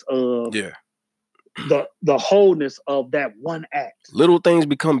connectedness of the wholeness of that one act. Little things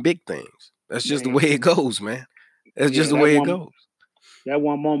become big things. That's just the way it goes, man. That's just the way it goes. That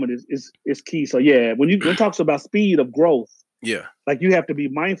one moment is key. So when it talks about speed of growth, like you have to be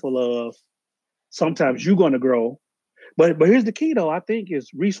mindful of sometimes you're gonna grow. But here's the key though, I think, is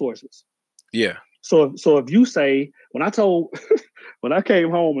resources. Yeah. So if you say, when I came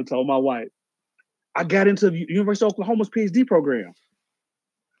home and told my wife, I got into the University of Oklahoma's PhD program,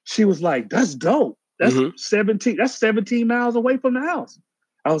 she was like, that's dope. That's 17 miles away from the house.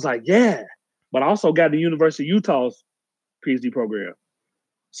 I was like, yeah. But I also got the University of Utah's PhD program.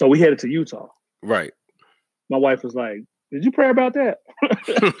 So we headed to Utah. Right. My wife was like, did you pray about that?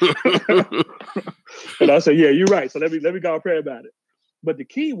 And I said, yeah, you're right. So let me go and pray about it. But the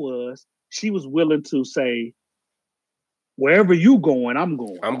key was she was willing to say, wherever you going, I'm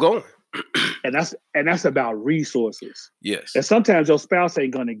going. I'm going. And that's about resources. Yes. And sometimes your spouse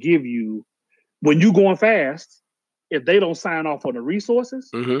ain't gonna give you, when you going fast, if they don't sign off on the resources,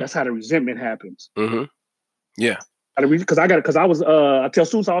 that's how the resentment happens. Mm-hmm. Yeah. Because I tell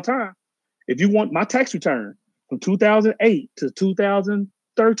students all the time, if you want my tax return from 2008 to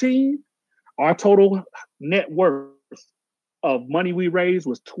 2013, our total net worth of money we raised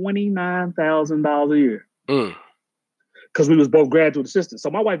was $29,000 a year. Because we was both graduate assistants. So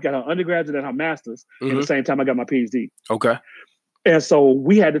my wife got her undergraduate and her master's at the same time I got my PhD. Okay. And so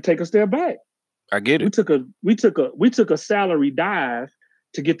we had to take a step back. I get it. We took a salary dive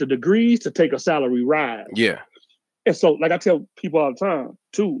to get the degrees to take a salary rise. Yeah. And so, like I tell people all the time,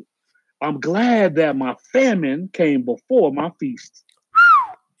 too, I'm glad that my famine came before my feast.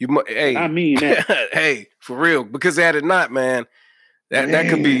 Hey, I mean that. Hey, for real, because had it not, man, that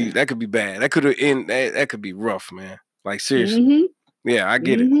could be bad. That could be rough, man. Like seriously. Mm-hmm. Yeah, I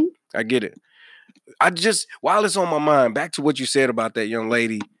get it. I get it. I just, while it's on my mind, back to what you said about that young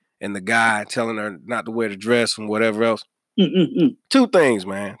lady and the guy telling her not to wear the dress and whatever else. Two things,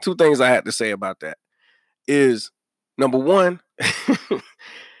 man. Two things I had to say about that is, number one,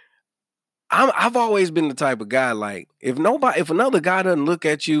 I've always been the type of guy, like, if another guy doesn't look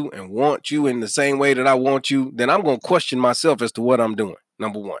at you and want you in the same way that I want you, then I'm going to question myself as to what I'm doing,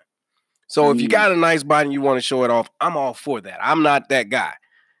 number one. So if you got a nice body and you want to show it off, I'm all for that. I'm not that guy.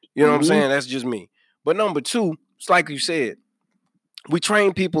 You know what I'm saying? That's just me. But number two, it's like you said, we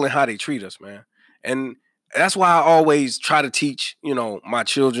train people in how they treat us, man. And that's why I always try to teach, my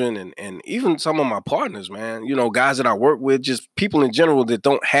children and even some of my partners, man, guys that I work with, just people in general that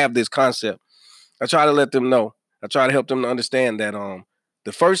don't have this concept. I try to let them know. I try to help them to understand that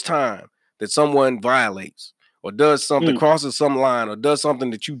the first time that someone violates or does something, crosses some line or does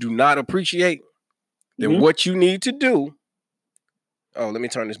something that you do not appreciate, then what you need to do, let me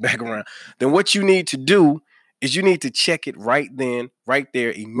turn this back around. Then what you need to do is you need to check it right then, right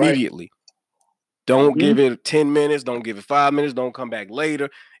there, immediately. Right. Don't give it 10 minutes. Don't give it 5 minutes. Don't come back later.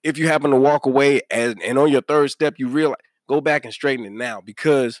 If you happen to walk away and on your third step, you realize, go back and straighten it now,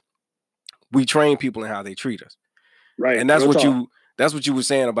 because we train people in how they treat us. Right. And that's what you were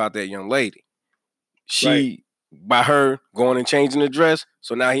saying about that young lady. She, by her going and changing the dress,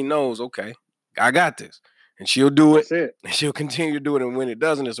 so now he knows, okay, I got this. And she'll do it. And she'll continue to do it. And when it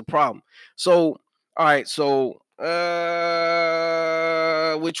doesn't, it's a problem. So, all right. So,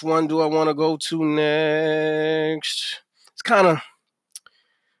 which one do I want to go to next? It's kind of,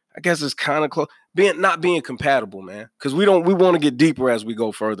 I guess it's kind of close. Not being compatible, man. Because we want to get deeper as we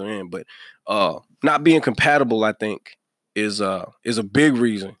go further in. But not being compatible, I think, is a big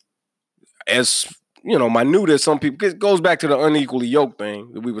reason. As minute as some people, it goes back to the unequally yoked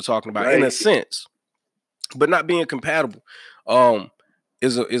thing that we were talking about in a sense. But not being compatible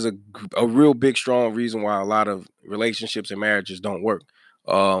is a real big, strong reason why a lot of relationships and marriages don't work.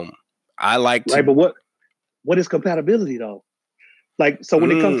 I like to. Right, but what is compatibility though? Like, so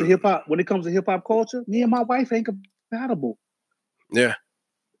when it comes to hip hop culture, me and my wife ain't compatible. Yeah.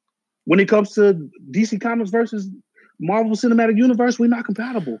 When it comes to DC Comics versus Marvel Cinematic Universe, we're not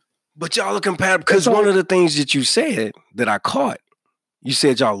compatible. But y'all are compatible because one of the things that you said that I caught, you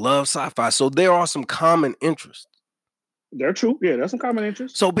said y'all love sci-fi, so there are some common interests. They're true. Yeah, there's some common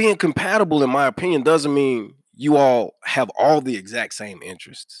interests. So being compatible, in my opinion, doesn't mean you all have all the exact same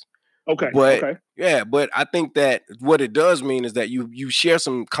interests. Okay. But I think that what it does mean is that you share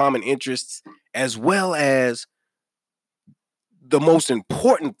some common interests, as well as the most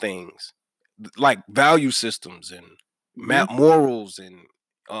important things like value systems and morals and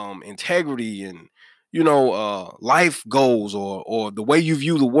integrity and life goals or the way you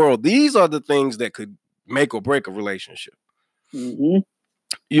view the world. These are the things that could make or break a relationship.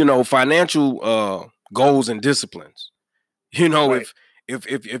 Financial goals and disciplines.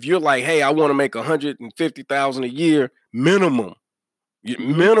 If you're like, hey, I want to make $150,000 a year minimum,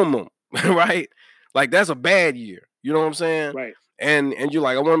 right? Like, that's a bad year. You know what I'm saying? Right. And you're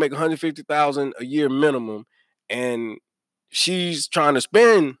like, I want to make $150,000 a year minimum, and she's trying to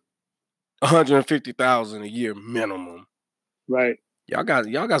spend $150,000 a year minimum. Right. Y'all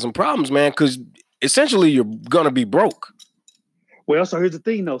got some problems, man, because essentially you're gonna be broke. Well, so here's the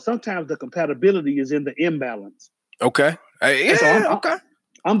thing, though. Sometimes the compatibility is in the imbalance. Okay. Okay.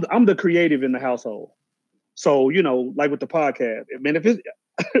 I'm the creative in the household. So, like with the podcast, man,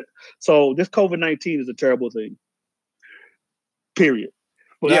 so this COVID-19 is a terrible thing. Period.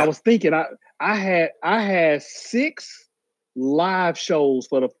 But I was thinking, I had 6 live shows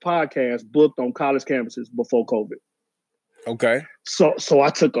for the podcast booked on college campuses before COVID. Okay. So I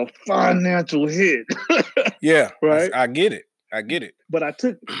took a financial hit. Yeah. Right. I get it. But I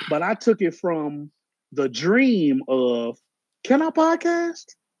took it from the dream of, can I podcast?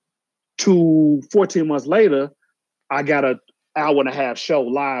 To 14 months later, I got an hour and a half show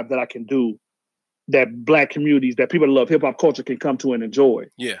live that I can do, that Black communities, that people that love hip hop culture can come to and enjoy.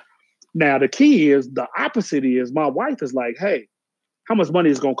 Yeah. Now the key is, the opposite is, my wife is like, hey, how much money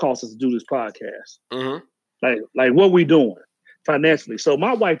is it going to cost us to do this podcast? Like what we doing financially? So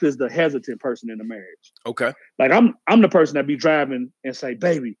my wife is the hesitant person in the marriage. Okay. Like I'm the person that be driving and say,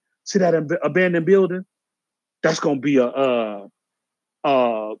 baby, see that abandoned building? That's going to be a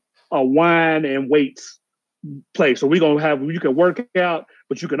wine and weights place. So you can work out,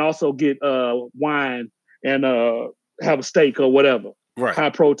 but you can also get wine and have a steak or whatever, right, high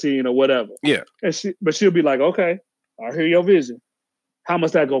protein or whatever. Yeah. And she'll be like, okay, I hear your vision. How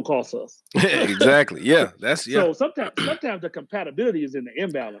much that gonna cost us? Exactly. Yeah. So sometimes the compatibility is in the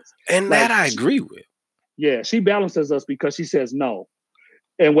imbalance. And like, that I agree with. Yeah, she balances us because she says no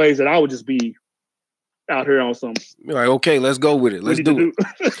in ways that I would just be out here on some. You're like, okay, let's go with it. Let's do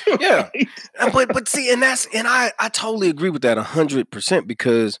it. Yeah. But see, and I totally agree with that 100%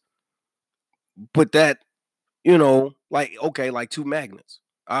 because, but that, like, okay, like two magnets,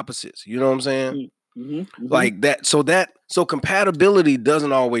 opposites, you know what I'm saying? Mm-hmm. Like that. So compatibility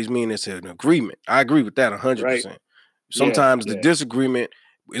doesn't always mean it's an agreement. I agree with that 100%. Right. Sometimes the disagreement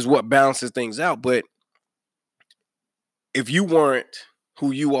is what balances things out. But if you weren't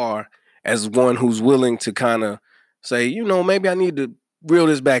who you are as one who's willing to kind of say, maybe I need to reel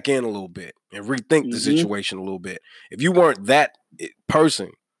this back in a little bit and rethink the situation a little bit. If you weren't that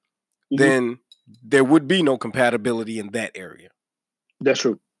person, then there would be no compatibility in that area. That's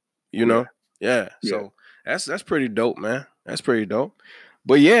true. Yeah. So that's pretty dope, man. That's pretty dope.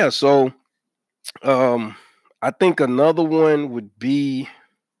 But yeah, so I think another one would be,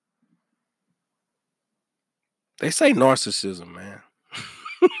 they say narcissism, man.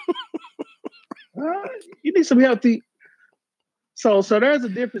 You need some healthy. So there's a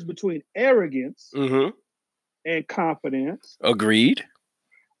difference between arrogance and confidence. Agreed.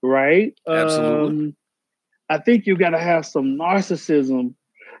 Right. Absolutely. I think you got to have some narcissism.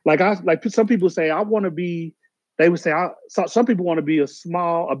 Like some people say, I want to be. They would say, some people want to be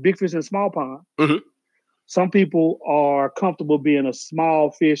a big fish in a small pond. Mm-hmm. Some people are comfortable being a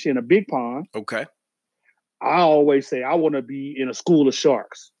small fish in a big pond. Okay. I always say I want to be in a school of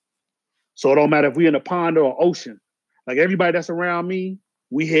sharks. So it don't matter if we're in a pond or an ocean. Like everybody that's around me,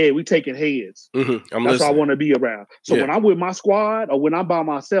 we taking heads. Mm-hmm. That's what I want to be around. So when I'm with my squad or when I'm by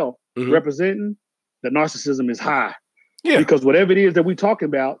myself representing, the narcissism is high. Yeah. Because whatever it is that we talking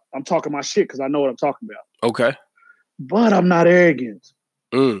about, I'm talking my shit because I know what I'm talking about. Okay. But I'm not arrogant.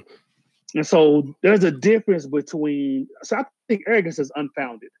 And so there's a difference between. So I think arrogance is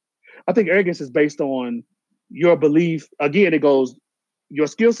unfounded. I think arrogance is based on your belief. Again, it goes, your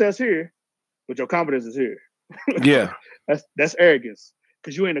skill set's here, but your confidence is here. Yeah. That's arrogance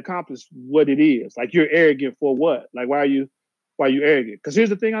because you ain't accomplished what it is. Like you're arrogant for what? Like why are you arrogant? Because here's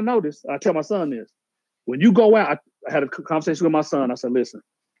the thing I noticed. I tell my son this. When you go out, I had a conversation with my son. I said, listen,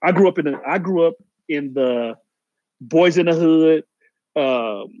 I grew up in the Boys in the Hood,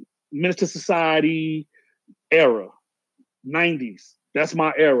 Minister Society era, 90s. That's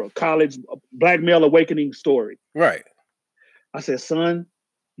my era. College, black male awakening story. Right. I said, son,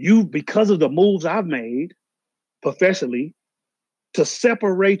 because of the moves I've made professionally to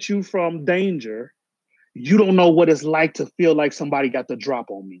separate you from danger, you don't know what it's like to feel like somebody got the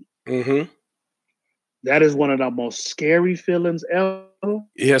drop on me. Mm-hmm. That is one of the most scary feelings ever.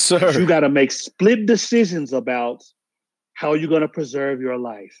 Yes, sir. You got to make split decisions about how you're going to preserve your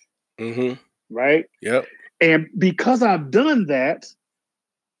life. Mm-hmm. Right? Yep. And because I've done that,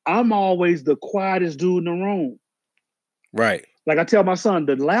 I'm always the quietest dude in the room. Right. Like I tell my son,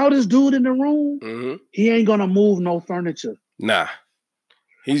 the loudest dude in the room, he ain't going to move no furniture. Nah.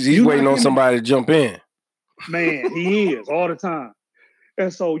 He's waiting on somebody to jump in. Man, he is all the time.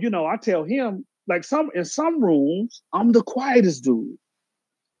 And so, I tell him, like in some rooms, I'm the quietest dude.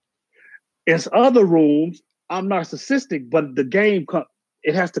 In other rooms, I'm narcissistic, but the game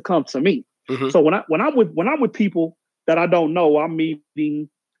it has to come to me. Mm-hmm. So when I'm with people that I don't know, I'm meeting,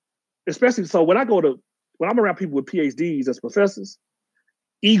 especially so when I'm around people with PhDs as professors,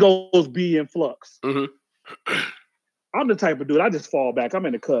 egos be in flux. Mm-hmm. I'm the type of dude, I just fall back. I'm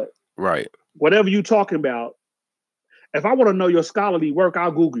in the cut. Right. Whatever you talking about, if I want to know your scholarly work,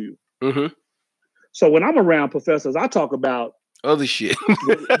 I'll Google you. Mm-hmm. So when I'm around professors, I talk about other shit.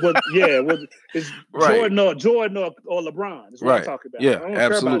 It's right. Jordan or LeBron. That's what I'm talking about. Yeah, I don't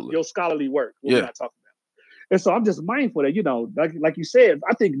absolutely. care about your scholarly work. What we're not talking about. And so I'm just mindful that, like you said,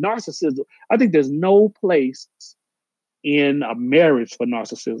 I think narcissism, I think there's no place in a marriage for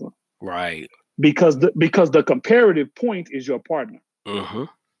narcissism. Right. Because the comparative point is your partner. Mm-hmm.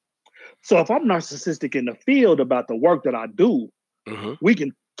 So if I'm narcissistic in the field about the work that I do, we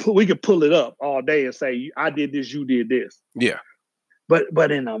can pull it up all day and say, I did this, you did this. Yeah.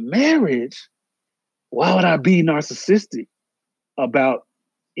 But in a marriage, why would I be narcissistic about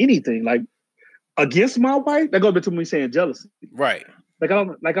anything? Like against my wife? That goes back to me saying jealousy. Right. Like I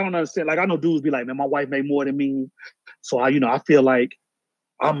don't understand. Like I know dudes be like, man, my wife made more than me. So I feel like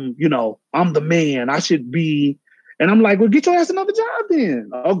I'm the man. I should be. And I'm like, well, get your ass another job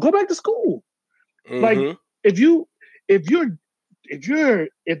then. Or go back to school. Mm-hmm. Like if you the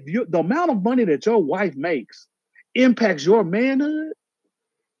amount of money that your wife makes impacts your manhood,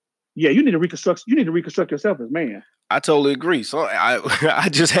 yeah, you need to reconstruct yourself as man. I totally agree. So I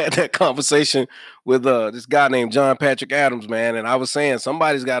just had that conversation with this guy named John Patrick Adams, man, and I was saying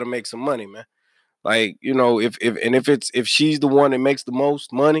somebody's got to make some money, man. Like, you know, if she's the one that makes the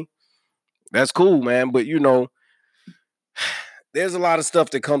most money, that's cool, man. But you know, there's a lot of stuff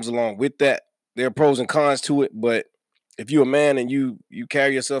that comes along with that. There are pros and cons to it, but if you're a man and you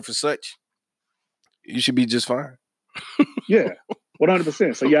carry yourself as such, you should be just fine. Yeah,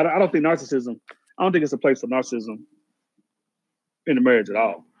 100%. So yeah, I don't think it's a place for narcissism in the marriage at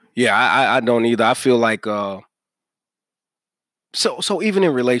all. Yeah, I don't either. I feel like so even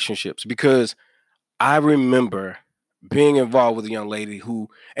in relationships, because I remember being involved with a young lady who,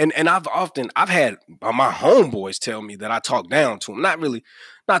 and I've had my homeboys tell me that I talk down to him.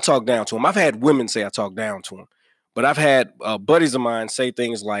 Not talk down to him. I've had women say I talk down to him, but I've had buddies of mine say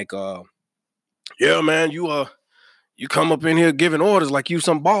things like, "Yeah, man, you come up in here giving orders like you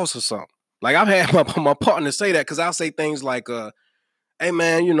some boss or something." Like I've had my partner say that because I'll say things like, "Hey,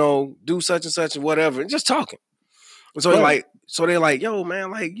 man, you know, do such and such and whatever," and just talking. And so they're like, "Yo,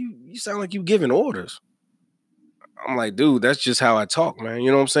 man, like you sound like you giving orders." I'm like, dude, that's just how I talk, man.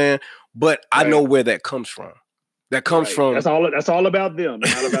 You know what I'm saying? But I know where that comes from. That comes from that's all about them,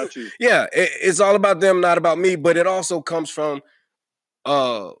 not about you. Yeah, it's all about them, not about me. But it also comes from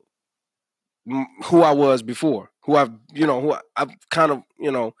who I was before, who I've kind of,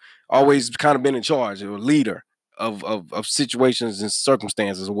 always kind of been in charge or leader of situations and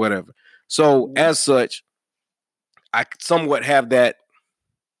circumstances or whatever. So as such, I somewhat have that.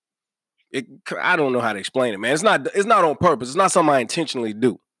 I don't know how to explain it, man. It's not on purpose. It's not something I intentionally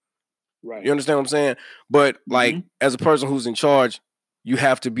do. Right. You understand what I'm saying? But like as a person who's in charge, you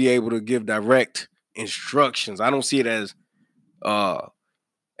have to be able to give direct instructions. I don't see it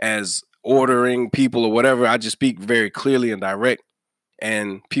as ordering people or whatever. I just speak very clearly and direct,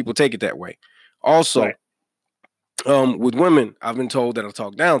 and people take it that way. Also, with women, I've been told that I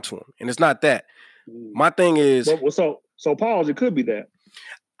talk down to them, and it's not that. My thing is, so pause. It could be that.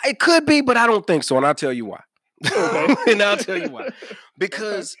 It could be, but I don't think so, and I'll tell you why. Okay. And I'll tell you why.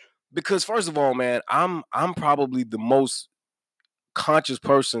 Because first of all, man, I'm probably the most conscious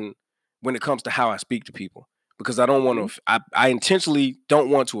person when it comes to how I speak to people. Because I don't want to. I intentionally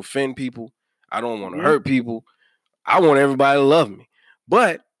don't want to offend people. I don't want to hurt people. I want everybody to love me.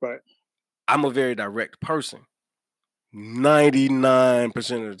 But I'm a very direct person. 99%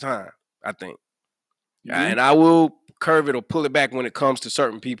 of the time, I think. And I will curve it or pull it back when it comes to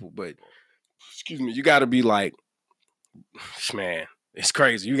certain people. But, excuse me, you got to be like, man, it's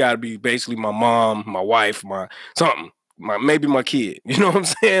crazy. You got to be basically my mom, my wife, maybe my kid. You know what I'm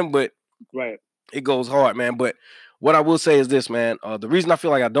saying? But it goes hard, man. But what I will say is this, man. The reason I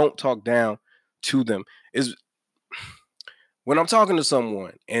feel like I don't talk down to them is when I'm talking to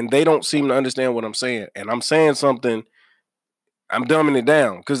someone and they don't seem to understand what I'm saying, and I'm saying something, I'm dumbing it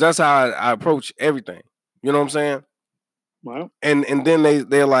down because that's how I approach everything. You know what I'm saying? Wow. And then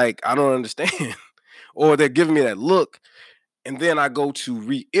they're like, I don't understand. Or they're giving me that look. And then I go to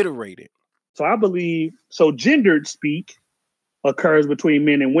reiterate it. So I believe, gendered speak occurs between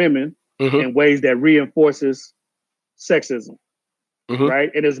men and women in ways that reinforces sexism.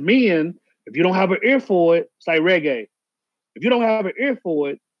 Right? And as men, if you don't have an ear for it, it's like reggae. If you don't have an ear for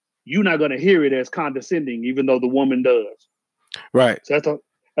it, you're not going to hear it as condescending, even though the woman does. Right. So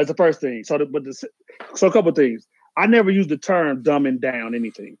that's the first thing. So a couple of things. I never use the term dumbing down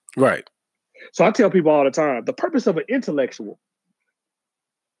anything. Right. So I tell people all the time, the purpose of an intellectual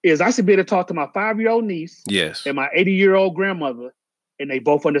is I should be able to talk to my 5-year-old niece and my 80-year-old grandmother, and they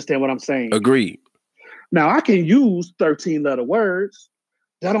both understand what I'm saying. Agreed. Now, I can use 13-letter words.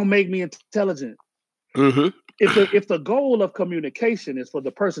 That don't make me intelligent. If the goal of communication is for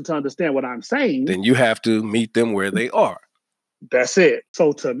the person to understand what I'm saying, then you have to meet them where they are. That's it.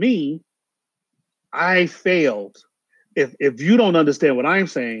 So to me, I failed. If you don't understand what I'm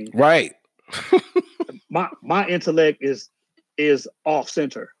saying, right? my intellect is off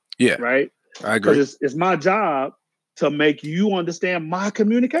center. Yeah, right. I agree. Because it's my job to make you understand my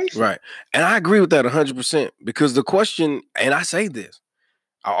communication. Right, and I agree with that 100% because the question, and I say this,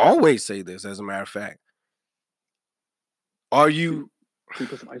 I always say this, as a matter of fact, are you? Can you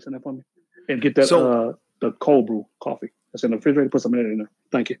put some ice in there for me and get that the cold brew coffee that's in the refrigerator? Put some in there.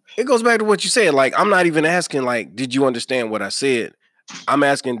 Thank you. It goes back to what you said. Like, I'm not even asking, like, did you understand what I said? I'm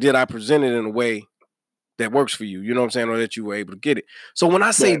asking, did I present it in a way that works for you? You know what I'm saying? Or that you were able to get it. So when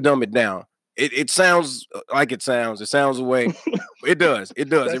I say dumb it down, it sounds like it sounds. It sounds the way. It does. It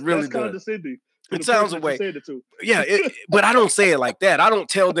does. It really does. It sounds a way. Said it to. Yeah, but I don't say it like that. I don't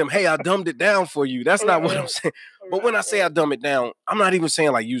tell them, hey, I dumbed it down for you. That's not what I'm saying. But when I say I dumb it down, I'm not even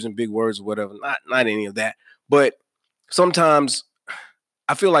saying like using big words or whatever. Not any of that. But sometimes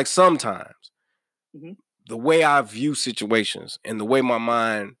I feel like sometimes the way I view situations and the way my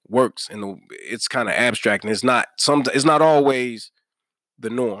mind works and it's kind of abstract and it's not always the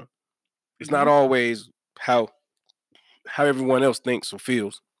norm. It's not always how everyone else thinks or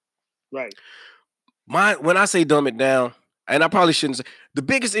feels. Right. When I say dumb it down, and I probably shouldn't say, the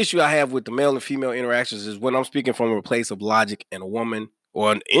biggest issue I have with the male and female interactions is when I'm speaking from a place of logic, and a woman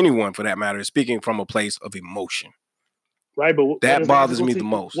or anyone for that matter is speaking from a place of emotion. Right, but that bothers me the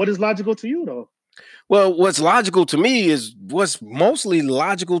most. What is logical to you, though? Well, what's logical to me is what's mostly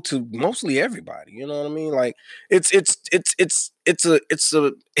logical to mostly everybody. You know what I mean? Like it's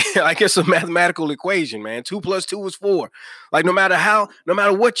a I guess a mathematical equation, man. 2 + 2 is 4. Like no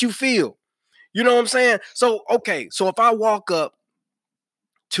matter what you feel. You know what I'm saying? So, okay. So if I walk up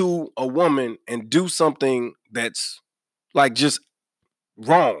to a woman and do something that's like just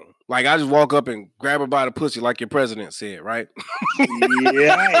wrong, like I just walk up and grab her by the pussy like your president said, right?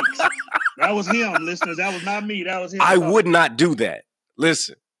 Yeah. That was him, listeners. That was not me. That was him. I would not do that.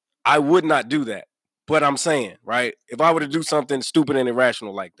 Listen, I would not do that. But I'm saying, right? If I were to do something stupid and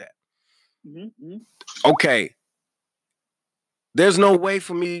irrational like that, okay. There's no way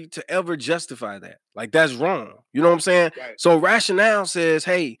for me to ever justify that. Like, that's wrong. You know what I'm saying? Right. So rationale says,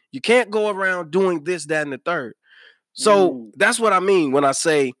 hey, you can't go around doing this, that, and the third. So that's what I mean when I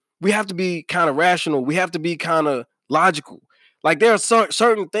say we have to be kind of rational. We have to be kind of logical. Like, there are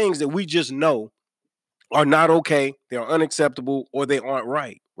certain things that we just know are not okay. They're unacceptable or they aren't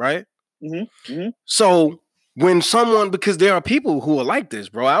right. Right? So when someone, because there are people who are like this,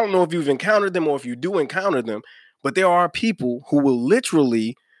 bro. I don't know if you've encountered them or if you do encounter them. But there are people who will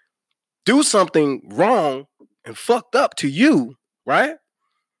literally do something wrong and fucked up to you, right?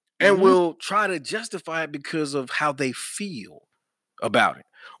 And will try to justify it because of how they feel about it.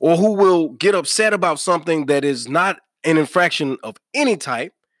 Or who will get upset about something that is not an infraction of any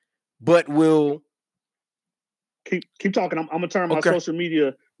type, but will... Keep talking. I'm going to turn my social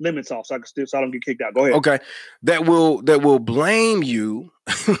media limits off so I don't get kicked out. Go ahead. Okay. That will blame you.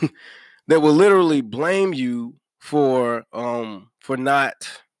 That will literally blame you for not,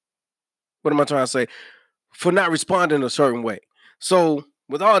 what am I trying to say? For not responding a certain way. So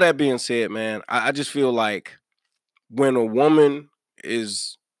with all that being said, man, I just feel like when a woman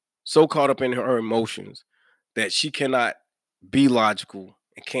is so caught up in her emotions that she cannot be logical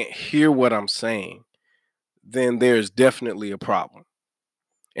and can't hear what I'm saying, then there's definitely a problem.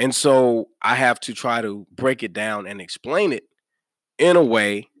 And so I have to try to break it down and explain it in a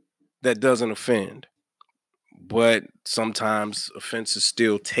way that doesn't offend. But sometimes offense is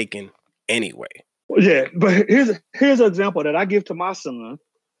still taken anyway. Yeah, but here's an example that I give to my son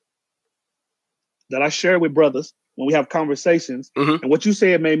that I share with brothers when we have conversations. And what you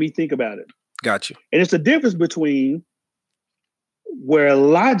said made me think about it. Got you. And it's the difference between where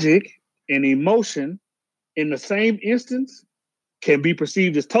logic and emotion in the same instance can be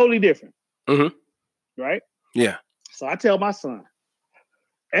perceived as totally different. Right? Yeah. So I tell my son,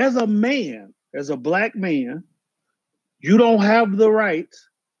 as a man, as a black man, you don't have the right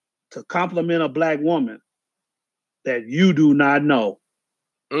to compliment a black woman that you do not know.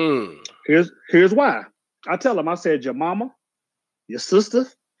 Here's why. I tell him, I said, your mama, your sister,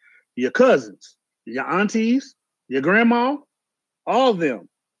 your cousins, your aunties, your grandma, all of them,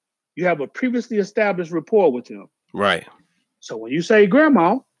 you have a previously established rapport with them. Right. So when you say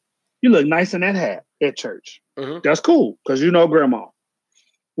grandma, you look nice in that hat at church. That's cool, because you know grandma.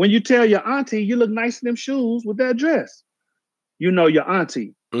 When you tell your auntie, you look nice in them shoes with that dress, you know your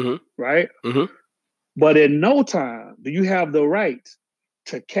auntie, right? But in no time do you have the right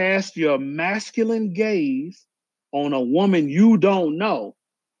to cast your masculine gaze on a woman you don't know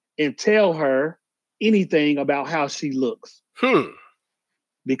and tell her anything about how she looks.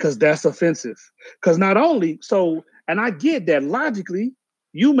 Because that's offensive. Because not only, and I get that logically,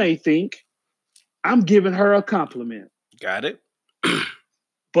 you may think I'm giving her a compliment. Got it.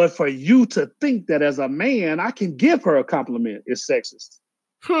 But for you to think that as a man, I can give her a compliment is sexist.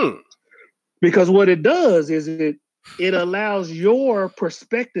 Because what it does is it allows your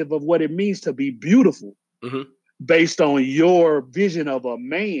perspective of what it means to be beautiful based on your vision of a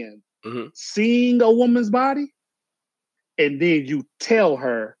man seeing a woman's body, and then you tell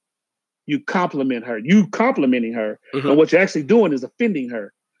her, you compliment her, you complimenting her, and what you're actually doing is offending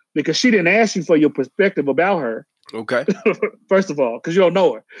her because she didn't ask you for your perspective about her. Okay. First of all, because you don't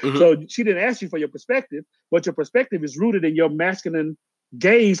know her. So she didn't ask you for your perspective, but your perspective is rooted in your masculine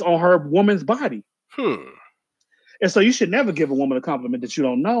gaze on her woman's body. Hmm. And so you should never give a woman a compliment that you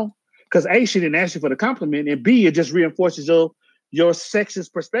don't know. Because A, she didn't ask you for the compliment, and B, it just reinforces your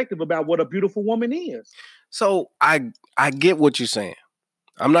sexist perspective about what a beautiful woman is. So I get what you're saying.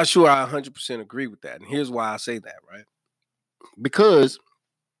 I'm not sure I 100% agree with that. And here's why I say that, right? Because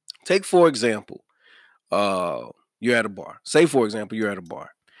take, for example, you're at a bar. Say, for example, you're at a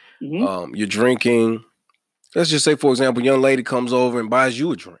bar. Mm-hmm. You're drinking. Let's just say, for example, a young lady comes over and buys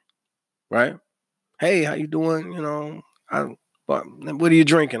you a drink, right? Hey, how you doing? You know, what are you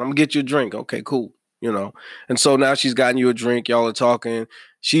drinking? I'm gonna get you a drink. Okay, cool. You know, and so now she's gotten you a drink. Y'all are talking.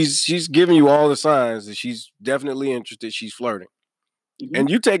 She's giving you all the signs that she's definitely interested. She's flirting, and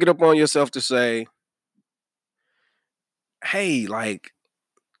you take it upon yourself to say, "Hey, like,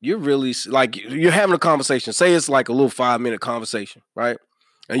 you're really like you're having a conversation. Say it's like a little 5-minute conversation, right?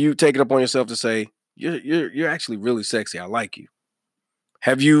 And you take it upon yourself to say, you're actually really sexy. I like you.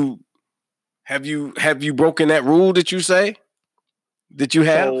 Have you broken that rule that you say that you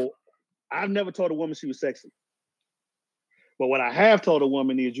have?" So I've never told a woman she was sexy. But what I have told a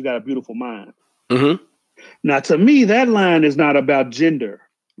woman is you got a beautiful mind. Mm-hmm. Now, to me, that line is not about gender.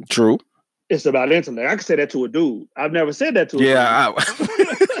 True. It's about intellect. I can say that to a dude. I've never said that to a dude.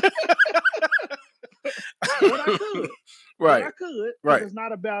 But I could. Right. But I could. Right. It's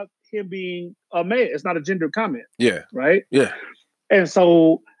not about him being a man. It's not a gender comment. Yeah. Right? Yeah. And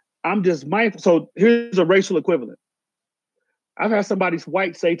so I'm just mindful. So here's a racial equivalent. I've had somebody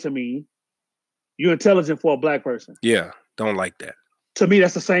white say to me, "You're intelligent for a black person." Yeah. Don't like that. To me,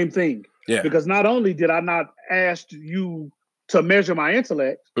 that's the same thing. Yeah. Because not only did I not ask you to measure my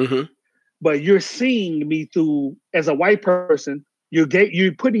intellect, but you're seeing me through, as a white person, you're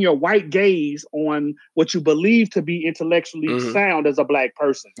putting your white gaze on what you believe to be intellectually sound as a black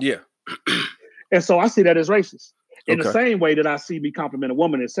person. Yeah. And so I see that as racist. In the same way that I see me compliment a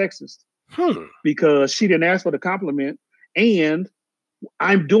woman as sexist. Because she didn't ask for the compliment, and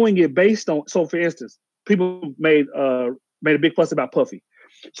I'm doing it based on, so for instance, people made a big fuss about Puffy.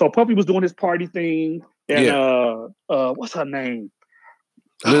 So Puffy was doing his party thing, and what's her name?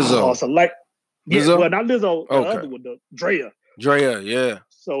 Lizzo. Lizzo? Well, not Lizzo, the other one, Drea. Drea, yeah.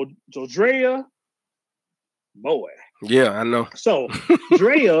 So Drea, boy. Yeah, I know. So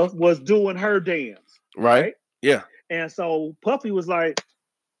Drea was doing her dance. Right? Yeah. And so Puffy was like,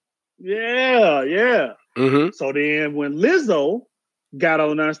 yeah. So then when Lizzo got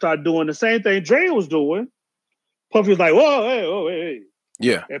on there and started doing the same thing Drea was doing, Puffy was like, whoa, hey.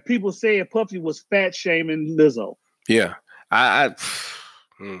 Yeah. And people said Puffy was fat shaming Lizzo. Yeah. Now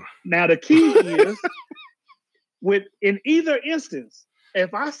the key is, in either instance,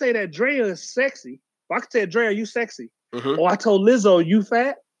 if I say that Drea is sexy, if I could say, Drea, you sexy, or I told Lizzo, you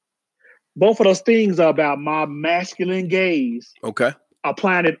fat, both of those things are about my masculine gaze. Okay.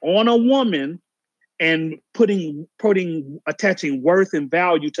 Applying it on a woman and attaching worth and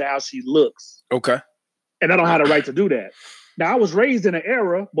value to how she looks. Okay. And I don't have the right to do that. Now, I was raised in an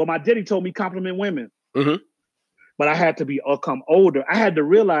era where my daddy told me compliment women. But I had to become older. I had to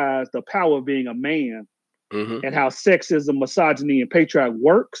realize the power of being a man and how sexism, misogyny, and patriarchy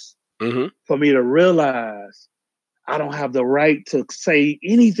works for me to realize I don't have the right to say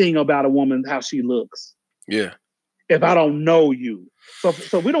anything about a woman, how she looks. Yeah. If I don't know you.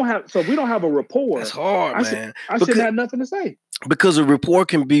 So we don't have a rapport. That's hard, man. I shouldn't have nothing to say. Because a rapport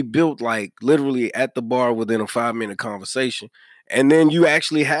can be built like literally at the bar within a 5-minute conversation. And then you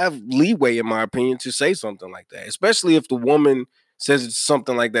actually have leeway, in my opinion, to say something like that, especially if the woman says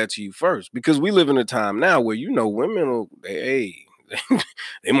something like that to you first. Because we live in a time now where, women they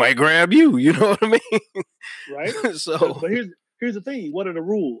might grab you. You know what I mean? Right. So, but here's the thing. What are the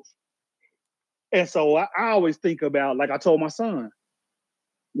rules? And so I always think about, like I told my son,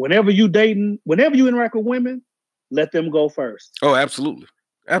 whenever you interact with women, let them go first. Oh, absolutely.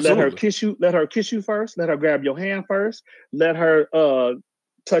 Absolutely. Let her kiss you first. Let her grab your hand first. Let her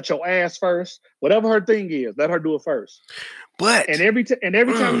touch your ass first. Whatever her thing is, let her do it first. But every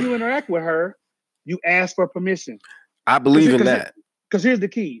time you interact with her, you ask for permission. I believe in that. Because here's the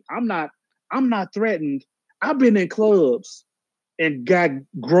key. I'm not threatened. I've been in clubs and got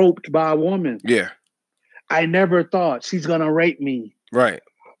groped by a woman. Yeah. I never thought she's gonna rape me. Right.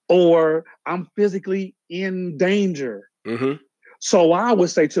 Or I'm physically in danger. So I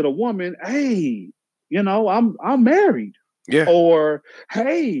would say to the woman, hey, I'm married. Yeah. Or,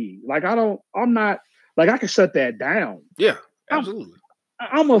 hey, like I'm not, like I can shut that down. Yeah, absolutely.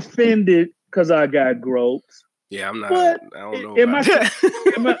 I'm offended because I got groped. Yeah, I'm not. But I don't know about that.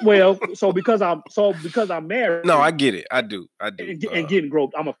 Because I'm married. No, I get it. I do. And getting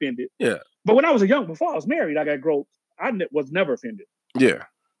groped, I'm offended. Yeah. But when I was before I was married, I got groped. I was never offended. Yeah.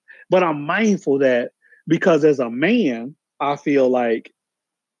 But I'm mindful that because as a man, I feel like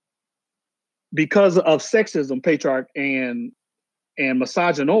because of sexism, patriarch, and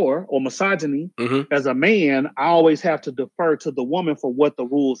misogyny or misogyny, as a man, I always have to defer to the woman for what the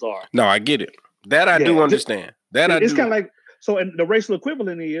rules are. No, I get it. That I do understand. It's kind of like, so, and the racial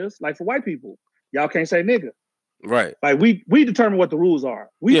equivalent is like for white people, y'all can't say nigga. Right. Like we determine what the rules are.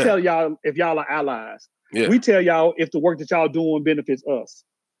 We tell y'all if y'all are allies. Yeah. We tell y'all if the work that y'all doing benefits us.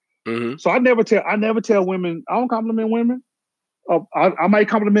 So I never tell women, I don't compliment women. I might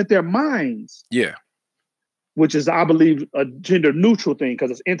compliment their minds. Yeah. Which is, I believe, a gender neutral thing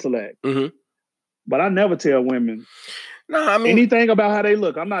because it's intellect. But I never tell women anything about how they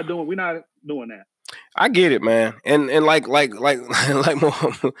look. We're not doing that. I get it, man. And like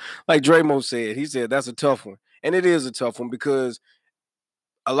Dramo said, he said that's a tough one. And it is a tough one because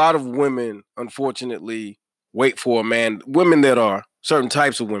a lot of women, unfortunately, wait for a man, women that are certain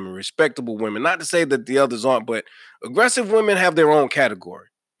types of women, respectable women. Not to say that the others aren't, but aggressive women have their own category.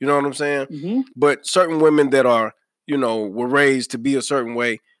 You know what I'm saying? But certain women that are, were raised to be a certain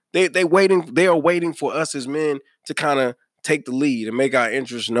way, they are waiting for us as men to kind of take the lead and make our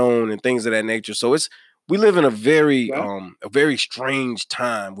interests known and things of that nature. So we live in a very strange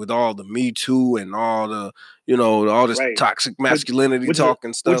time with all the Me Too and all the, all this toxic masculinity talk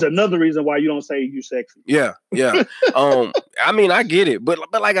and stuff. Which is another reason why you don't say you sexy. Yeah, yeah. I mean, I get it, but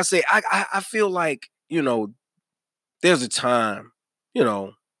like I say, I feel like, there's a time,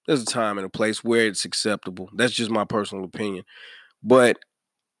 there's a time and a place where it's acceptable. That's just my personal opinion. But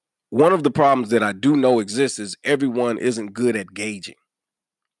one of the problems that I do know exists is everyone isn't good at gauging.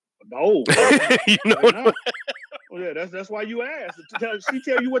 No. You know? Well, yeah, that's why you asked. She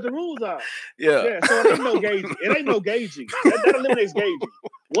tell you what the rules are. Yeah. So it ain't no gauging. It ain't no gauging. That eliminates gauging.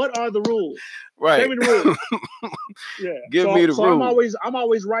 What are the rules? Right. Tell me the rules. Yeah. Give me the So rules. I'm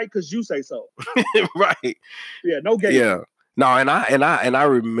always right because you say so. Right. Yeah. No gauging. Yeah. No, and I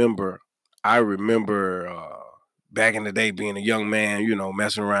remember back in the day being a young man,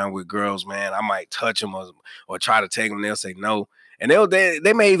 messing around with girls, man. I might touch them or try to take them. They'll say no. And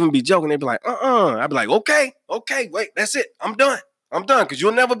they may even be joking. They'd be like, I'd be like, okay, wait, that's it. I'm done. Because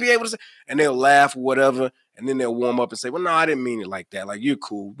you'll never be able to say. And they'll laugh or whatever. And then they'll warm up and say, well, no, I didn't mean it like that. Like, you're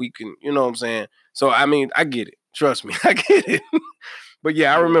cool. We can, you know what I'm saying? So, I mean, I get it. Trust me. I get it. But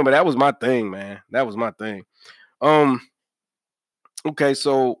yeah, I remember that was my thing, man. That was my thing. Okay,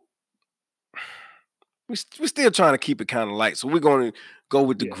 so we're still trying to keep it kind of light. So we're going to go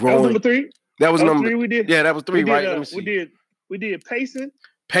with the growing. That was number 3? That was number 3 we did. Yeah, that was 3, right? Let me see. We did pacing.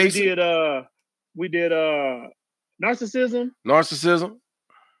 Pacing. We did narcissism. Narcissism.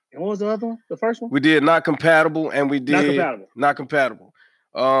 And what was the other one? The first one? We did not compatible, and we did not compatible.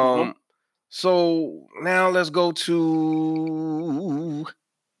 So now let's go to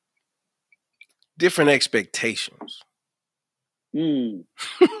different expectations.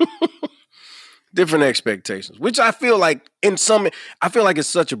 Different expectations, which I feel like it's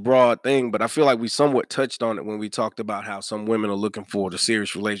such a broad thing, but I feel like we somewhat touched on it when we talked about how some women are looking for the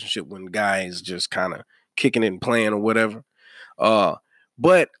serious relationship when guys just kind of kicking it and playing or whatever.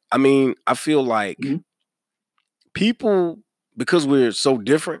 But I mean, I feel like people, because we're so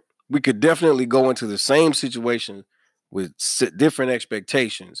different, we could definitely go into the same situation with different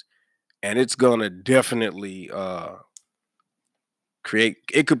expectations, and it's gonna definitely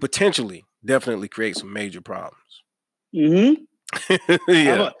could potentially definitely create some major problems.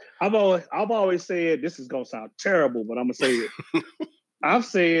 Yeah. I've always said, this is gonna sound terrible, but I'm gonna say it. I've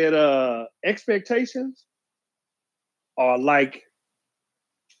said expectations are like,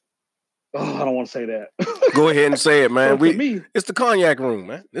 I don't want to say that. Go ahead and say it, man. So it's the cognac room,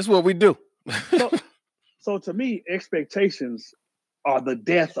 man. This is what we do. so to me, expectations are the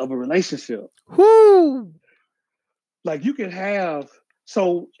death of a relationship. Whoo! Like you can have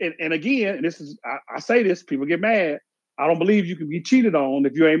and again, and this is I say this, people get mad. I don't believe you can be cheated on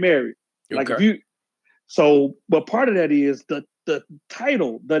if you ain't married. Okay. But part of that is the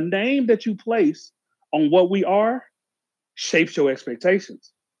title, the name that you place on what we are shapes your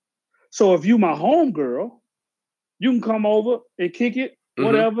expectations. So if you my home girl, you can come over and kick it,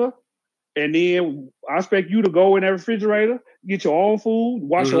 whatever. And then I expect you to go in that refrigerator, get your own food,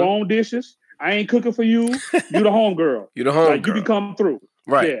 wash your own dishes. I ain't cooking for you. You the home girl. You the home girl. You can come through.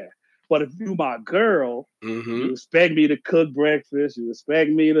 Right. Yeah. But if you my girl, you expect me to cook breakfast. You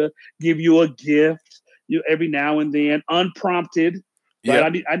expect me to give you a gift. You every now and then, unprompted. Yeah.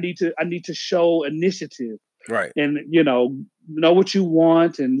 Right? I need to show initiative. Right. And know what you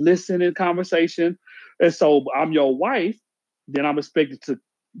want and listen in conversation. And so I'm your wife, then I'm expected to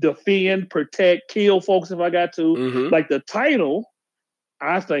defend, protect, kill folks if I got to. Like the title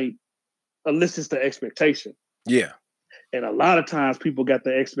I think elicits the expectation. Yeah. And a lot of times people got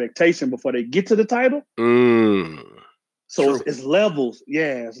the expectation before they get to the title. So it's levels.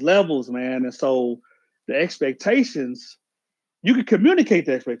 Yeah, it's levels, man. And so the expectations, you can communicate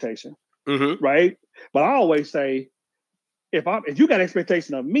the expectation, right? But I always say, if you got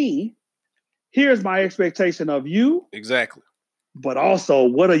expectation of me, here's my expectation of you. Exactly. But also,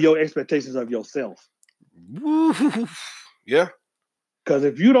 what are your expectations of yourself? Yeah. Because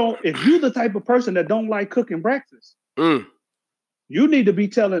if you're the type of person that don't like cooking breakfast, you need to be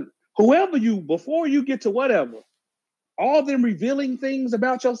telling whoever before you get to whatever, all them revealing things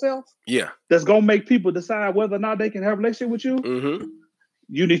about yourself. Yeah. That's gonna make people decide whether or not they can have a relationship with you.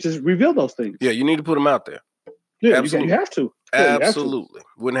 You need to reveal those things. Yeah, you need to put them out there. Yeah, absolutely. You have to. Absolutely.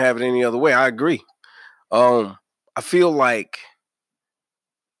 Wouldn't have it any other way. I agree. I feel like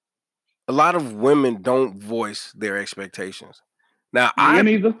a lot of women don't voice their expectations. Now,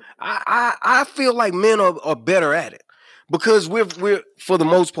 I feel like men are better at it because we're for the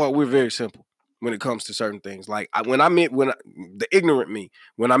most part we're very simple when it comes to certain things. Like the ignorant me,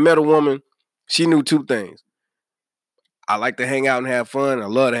 when I met a woman, she knew two things. I like to hang out and have fun. I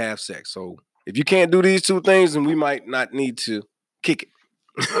love to have sex. So if you can't do these two things, then we might not need to kick it.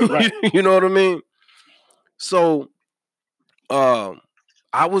 Right. You know what I mean? So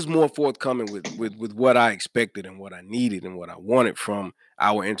I was more forthcoming with what I expected and what I needed and what I wanted from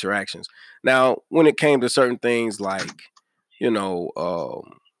our interactions. Now, when it came to certain things like,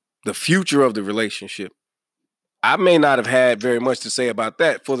 the future of the relationship, I may not have had very much to say about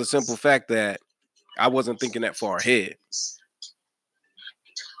that for the simple fact that I wasn't thinking that far ahead.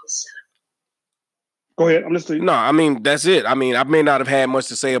 Go ahead, I'm listening. No, I mean, that's it. I mean, I may not have had much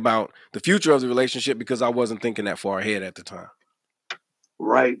to say about the future of the relationship because I wasn't thinking that far ahead at the time.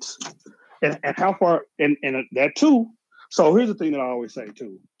 Right. And how far, and that too. So here's the thing that I always say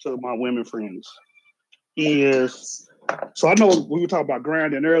too to my women friends is, so I know we were talking about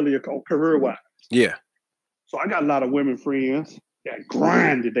grinding earlier career-wise. Yeah. So I got a lot of women friends that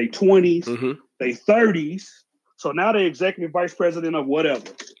grinded, they 20s, they 30s. So now they're executive vice president of whatever.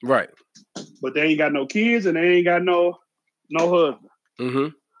 Right. But they ain't got no kids and they ain't got no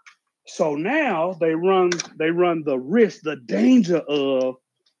husband. So now they run the risk, the danger of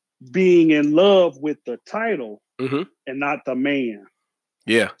being in love with the title and not the man.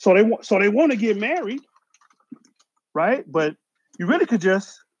 Yeah. So they want to get married, right? But you really could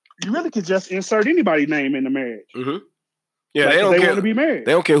just insert anybody's name in the marriage. Yeah, like, they don't care. Want to be married.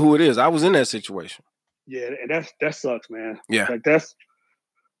 They don't care who it is. I was in that situation. Yeah, and that sucks, man. Yeah, like that's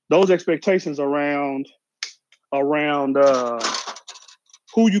those expectations around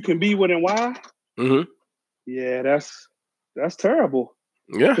who you can be with and why. Yeah, that's terrible.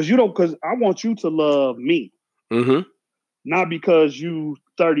 Yeah, because I want you to love me. Not because you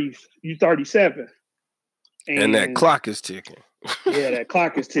 37. And that clock is ticking. Yeah, that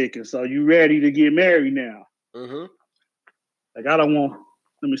clock is ticking. So you ready to get married now? Like I don't want.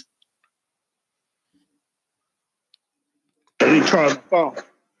 Let me charge my phone.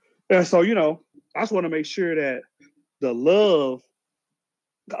 And so I just want to make sure that the love.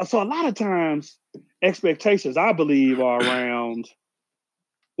 So a lot of times, expectations I believe are around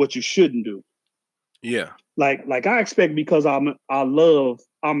what you shouldn't do. Yeah. Like I expect because I'm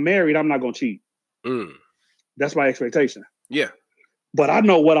married, I'm not gonna cheat. That's my expectation. Yeah. But I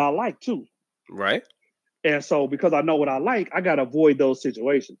know what I like too. Right. And so because I know what I like, I gotta avoid those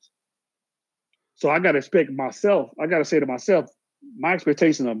situations. So I gotta expect myself, I gotta say to myself, my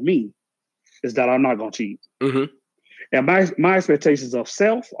expectation of me is that I'm not gonna cheat. And my expectations of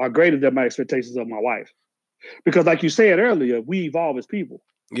self are greater than my expectations of my wife. Because like you said earlier, we evolve as people.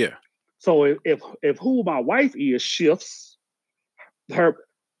 Yeah. So if who my wife is shifts, her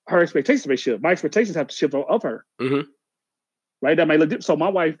expectations may shift. My expectations have to shift of her. Right? That may look different. So my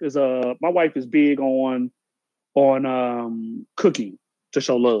wife is big on cooking to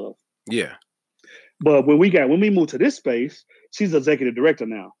show love. Yeah. But when we moved to this space, she's executive director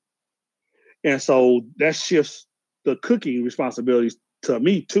now. And so that shifts the cooking responsibilities to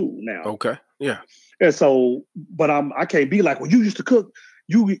me too now. Okay. Yeah. And so, but I can't be like, well, you used to cook,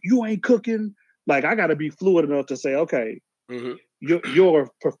 you ain't cooking. Like I gotta be fluid enough to say, okay, your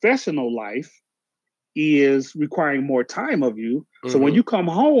professional life is requiring more time of you. So when you come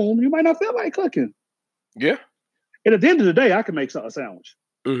home, you might not feel like cooking. Yeah. And at the end of the day, I can make a sandwich.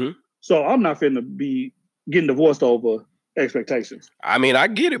 So I'm not finna be getting divorced over expectations. I mean, I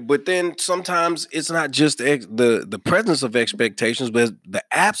get it, but then sometimes it's not just the presence of expectations, but the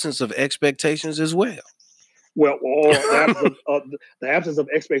absence of expectations as well. Well, the absence of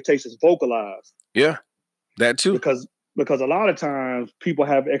expectations vocalized. Yeah, that too. Because Because a lot of times people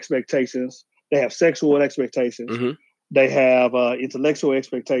have expectations. They have sexual expectations. Mm-hmm. They have intellectual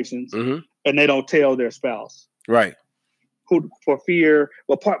expectations, Mm-hmm. and they don't tell their spouse. Right. Who for fear?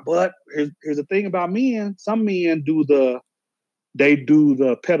 But here's the thing about men. Some men do the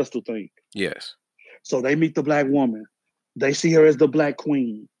pedestal thing. Yes. So they meet the black woman. They see her as the black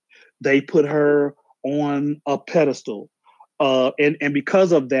queen. They put her on a pedestal. And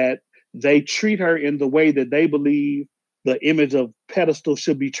because of that, they treat her in the way that they believe the image of pedestal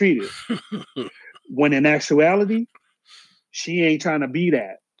should be treated. When in actuality, she ain't trying to be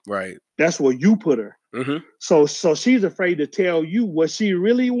that. Right. That's where you put her. Mm-hmm. So she's afraid to tell you what she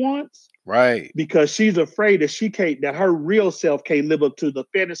really wants. Right. Because she's afraid that her real self can't live up to the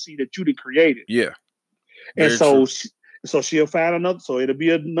fantasy that you created. Yeah. And so she'll find another. So it'll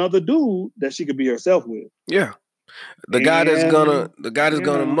be another dude that she could be herself with. Yeah. The guy that's gonna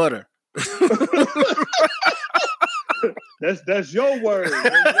mutter. That's your word.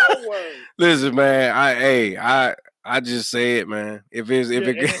 That's your word. Listen, man. I just say it, man. And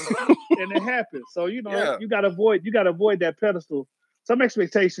it happens. So you gotta avoid that pedestal. Some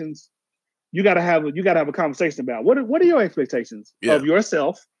expectations you gotta have a conversation about. What are your expectations of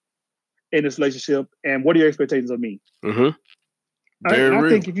yourself in this relationship, and what are your expectations of me? Mm-hmm. I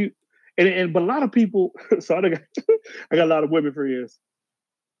think if you but a lot of people. So I got a lot of women friends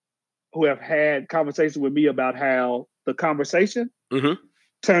who have had conversations with me about how the conversation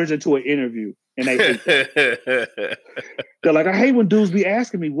turns into an interview, and they hate that. They're like, I hate when dudes be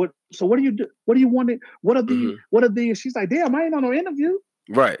asking me what do you do? What do you want? What are the? She's like, damn, I ain't on no interview.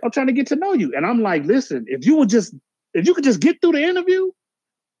 Right. I'm trying to get to know you, and I'm like, listen, if you could just get through the interview,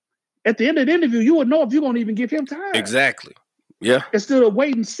 at the end of the interview, you would know if you're gonna even give him time. Exactly. Yeah. Instead of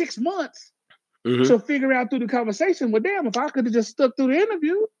waiting 6 months to figure out through the conversation. Well, damn, if I could have just stuck through the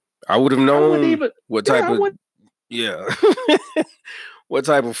interview, I would have known what type of what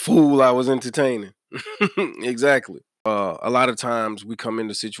type of fool I was entertaining. Exactly. A lot of times we come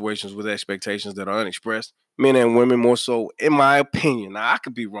into situations with expectations that are unexpressed, men and women more so, in my opinion. Now, I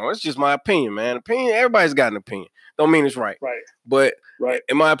could be wrong. It's just my opinion, man. Everybody's got an opinion. Don't mean it's right. Right. But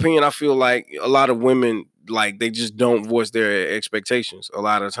in my opinion, I feel like a lot of women, like, they just don't voice their expectations a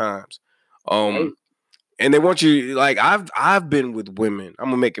lot of times. And they want you, like, I've been with women. I'm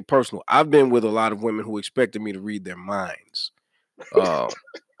gonna make it personal. I've been with a lot of women who expected me to read their minds.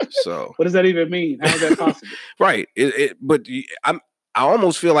 So what does that even mean? How is that possible? Right. But I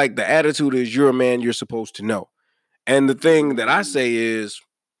almost feel like the attitude is, you're a man, you're supposed to know. And the thing that I say is,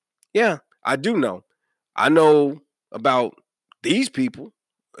 yeah, I do know. I know about these people,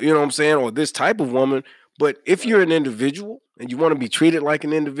 you know what I'm saying, or this type of woman. But if you're an individual and you want to be treated like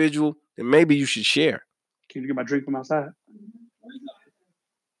an individual, then maybe you should share. Can you get my drink from outside?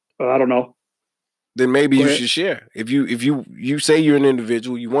 I don't know. Then maybe you should share. If you say you're an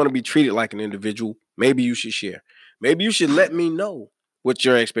individual, you want to be treated like an individual, maybe you should share. Maybe you should let me know what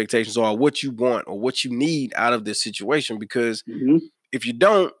your expectations are, what you want, or what you need out of this situation. Because if you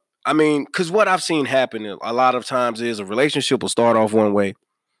don't, I mean, because what I've seen happen a lot of times is a relationship will start off one way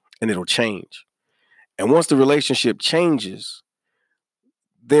and it'll change. And once the relationship changes,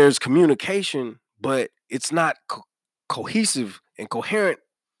 there's communication, but it's not cohesive and coherent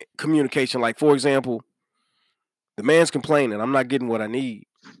communication. Like, for example, the man's complaining, I'm not getting what I need.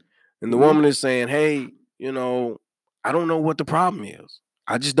 And the woman is saying, hey, I don't know what the problem is.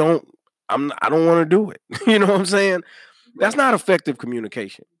 I don't want to do it. You know what I'm saying? That's not effective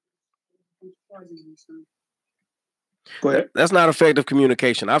communication. Go ahead. That's not effective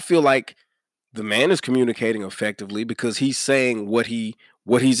communication. I feel like the man is communicating effectively because he's saying what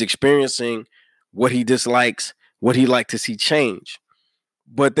he's experiencing, what he dislikes, what he'd like to see change.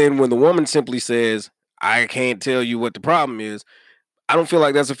 But then when the woman simply says, I can't tell you what the problem is, I don't feel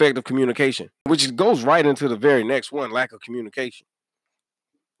like that's effective communication, which goes right into the very next one, lack of communication.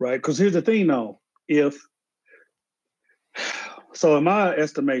 Right. Because here's the thing, though. So in my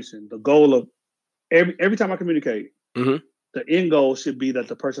estimation, the goal of every time I communicate, the end goal should be that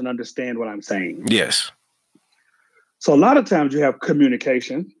the person understand what I'm saying. Yes. So a lot of times you have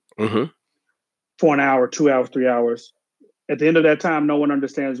communication for an hour, 2 hours, 3 hours. At the end of that time, no one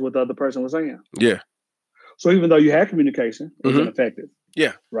understands what the other person was saying. Yeah. So even though you had communication, it was ineffective.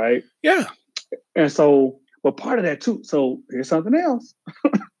 Yeah. Right? Yeah. And so, but part of that too, so here's something else.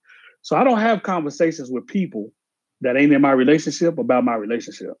 So I don't have conversations with people that ain't in my relationship about my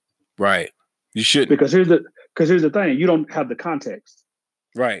relationship. Right. You shouldn't. Because here's the thing, you don't have the context.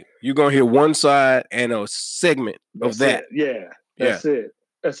 Right. You're gonna hear one side and a segment of that. Yeah. That's it.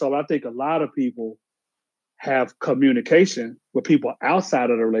 And so I think a lot of people have communication with people outside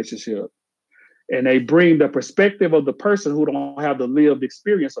of the relationship. and they bring the perspective of the person who don't have the lived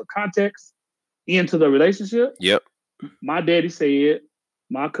experience or context into the relationship. Yep. My daddy said,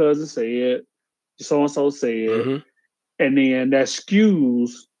 my cousin said, so and so said, and then that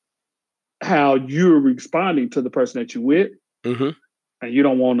skews how you're responding to the person that you're with, and you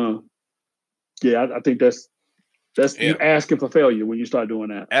don't want to. Yeah, I think that's you asking for failure when you start doing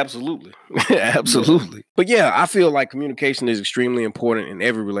that. Absolutely. Absolutely. Yeah. But yeah, I feel like communication is extremely important in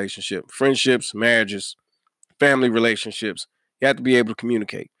every relationship. Friendships, marriages, family relationships. You have to be able to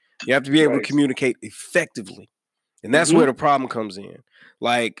communicate. You have to be able to communicate effectively. And that's where the problem comes in.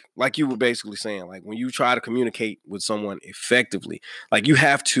 Like you were basically saying, like when you try to communicate with someone effectively, like you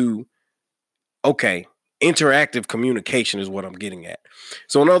have to, interactive communication is what I'm getting at.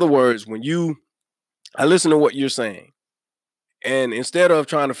 So in other words, I listen to what you're saying, and instead of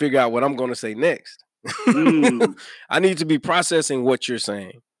trying to figure out what I'm going to say next, I need to be processing what you're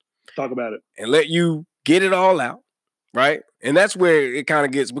saying. Talk about it. And let you get it all out, right? And that's where it kind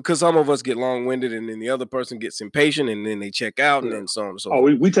of gets, because some of us get long-winded, and then the other person gets impatient, and then they check out, and then so on and so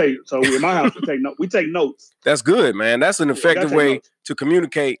forth. We take, so in my house, we take notes. That's good, man. That's an effective way to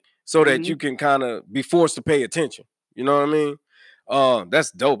communicate so that you can kind of be forced to pay attention. You know what I mean?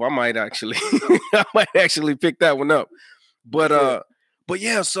 That's dope. I might actually pick that one up. But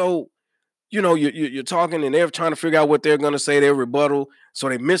yeah, so you're talking and they're trying to figure out what they're gonna say, their rebuttal. So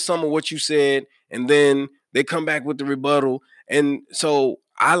they miss some of what you said, and then they come back with the rebuttal. And so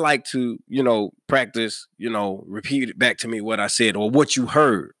I like to, practice, repeat it back to me what I said or what you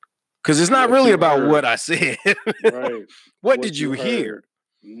heard. Because it's not really about what I said. Right. What did you hear?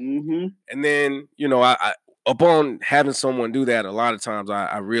 And then, I upon having someone do that, a lot of times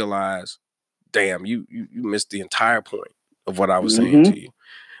I realize, damn, you missed the entire point of what I was saying to you.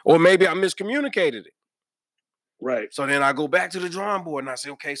 Or maybe I miscommunicated it. Right. So then I go back to the drawing board and I say,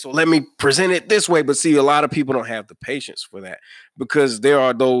 okay, so let me present it this way. But see, a lot of people don't have the patience for that, because there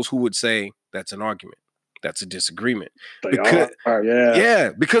are those who would say that's an argument. That's a disagreement. Because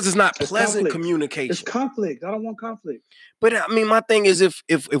it's not pleasant communication. It's conflict. I don't want conflict. But I mean, my thing is, if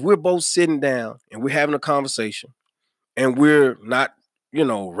we're both sitting down and we're having a conversation and we're not,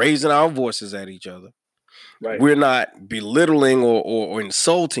 raising our voices at each other, right? We're not belittling or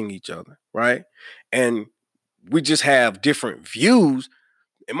insulting each other, right? And we just have different views.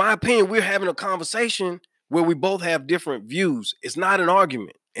 In my opinion, we're having a conversation where we both have different views. It's not an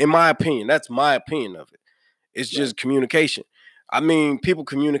argument, in my opinion. That's my opinion of it. It's just communication. I mean, people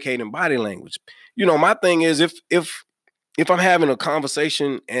communicate in body language. My thing is, if I'm having a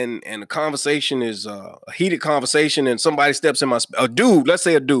conversation and the conversation is a heated conversation, and somebody steps in a dude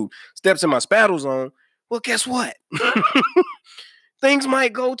steps in my spattle zone, well, guess what? Things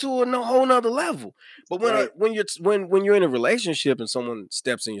might go to a whole nother level. But when you're in a relationship and someone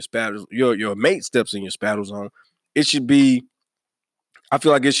steps in your spattle, your mate steps in your spattle zone, I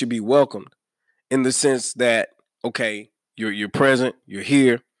feel like it should be welcomed, in the sense that, okay, you're present, you're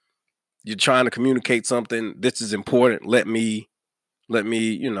here, you're trying to communicate something. This is important. Let me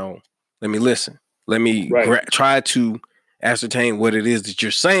listen. Let me try to ascertain what it is that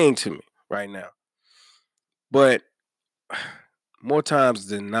you're saying to me right now. But more times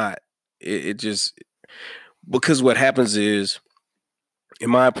than not, it just, because what happens is, in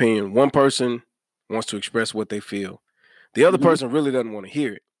my opinion, one person wants to express what they feel. The other person really doesn't want to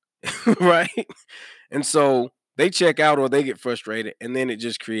hear it. Right? And so they check out or they get frustrated, and then it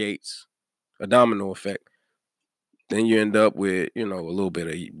just creates a domino effect. Then you end up with, a little bit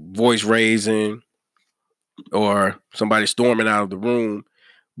of voice raising or somebody storming out of the room.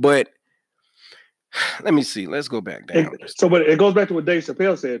 But let me see. Let's go back down. But it goes back to what Dave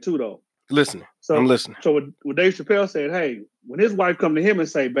Chappelle said too, though. I'm listening. So what Dave Chappelle said, hey, when his wife come to him and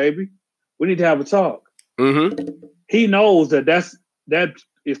say, baby, we need to have a talk. He knows that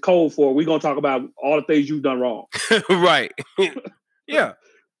is code for, we're going to talk about all the things you've done wrong. Right. Yeah.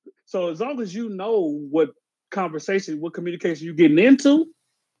 So as long as you know what communication you're getting into,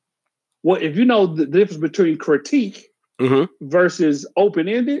 if you know the difference between critique versus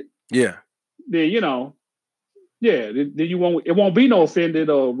open-ended, then then you won't. It won't be no offended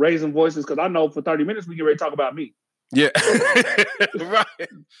or raising voices, because I know for 30 minutes we get ready to talk about me. Yeah, right.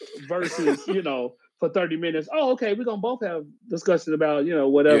 Versus for 30 minutes, okay, we're gonna both have discussion about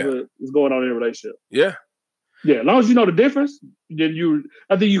whatever is going on in a relationship. Yeah. As long as you know the difference, then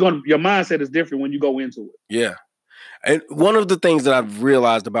I think your mindset is different when you go into it. Yeah. And one of the things that I've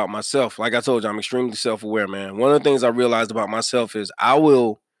realized about myself, like I told you, I'm extremely self-aware, man. One of the things I realized about myself is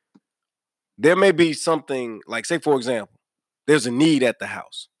there may be something, like, say, for example, there's a need at the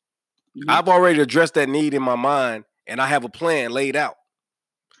house. I've already addressed that need in my mind, and I have a plan laid out.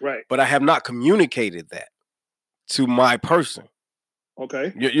 Right. But I have not communicated that to my person.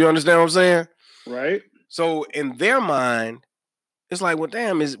 Okay. You understand what I'm saying? Right. So in their mind, it's like, well,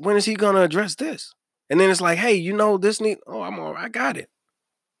 damn, when is he gonna address this? And then it's like, hey, this need. Oh, I'm all right. I got it.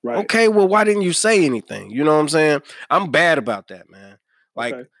 Right. Okay, well, why didn't you say anything? You know what I'm saying? I'm bad about that, man.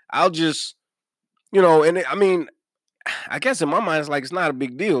 Like, Okay. I'll just, I mean, I guess in my mind, it's like, it's not a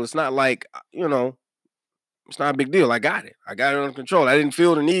big deal. It's not like, it's not a big deal. I got it. I got it under control. I didn't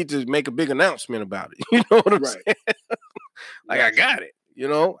feel the need to make a big announcement about it. You know what I'm saying? Like, I got it.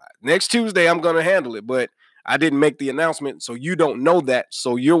 Next Tuesday, I'm going to handle it. But I didn't make the announcement, so you don't know that.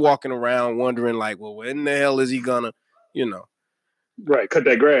 So you're walking around wondering, like, well, when the hell is he going to, Right. Cut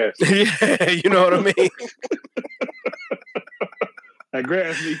that grass. Yeah, you know what I mean? That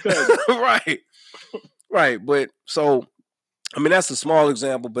grass needs cutting. Right. But so, I mean, that's a small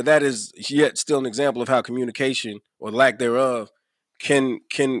example, but that is yet still an example of how communication or lack thereof can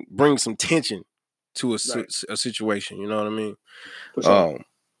bring some tension to a situation. You know what I mean? For sure.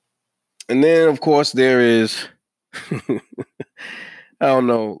 And then, of course, there is, I don't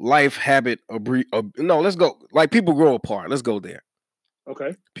know, life habit. No, let's go. Like, people grow apart. Let's go there.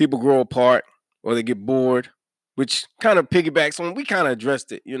 Okay. People grow apart or they get bored, which kind of piggybacks on, we kind of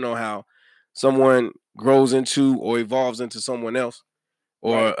addressed it. You know how someone grows into or evolves into someone else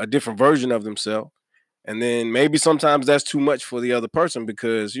or a different version of themselves. And then maybe sometimes that's too much for the other person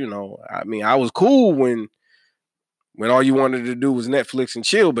because, I mean, I was cool when all you wanted to do was Netflix and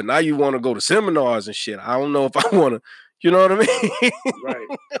chill, but now you want to go to seminars and shit. I don't know if I want to, you know what I mean? Right.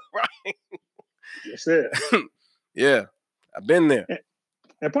 Right. That's it. Yeah. I've been there.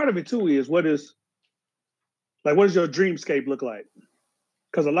 And part of it too is what does your dreamscape look like?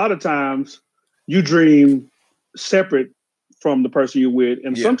 Because a lot of times you dream separate from the person you're with,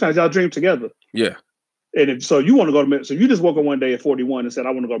 and sometimes y'all dream together. Yeah. And so you want to go to so you just woke up one day at 41 and said, I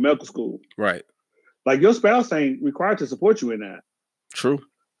want to go to medical school. Right. Like, your spouse ain't required to support you in that. True.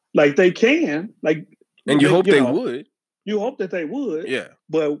 Like, they can. Like, and you hope they would. You hope that they would. Yeah.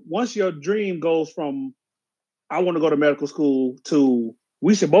 But once your dream goes from I want to go to medical school to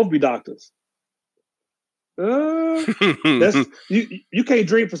we should both be doctors. That's you can't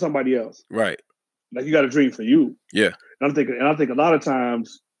dream for somebody else. Right. Like, you got to dream for you. Yeah. And I think a lot of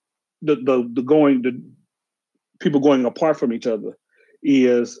times the people going apart from each other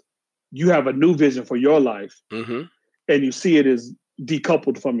is you have a new vision for your life, and you see it as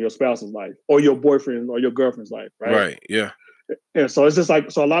decoupled from your spouse's life or your boyfriend or your girlfriend's life, right? Right. Yeah. And so it's just like,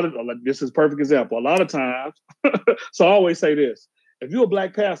 a lot of, this is a perfect example. A lot of times, so I always say this: if you're a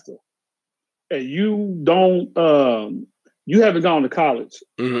black pastor and you don't, you haven't gone to college,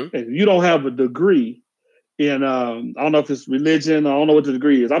 and you don't have a degree in, I don't know if it's religion, I don't know what the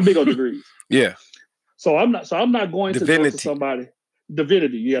degree is. I'm big on degrees. Yeah. So I'm not going to go to somebody.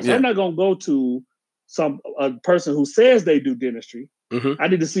 Divinity, yes. Yeah. I'm not going to go to a person who says they do dentistry. I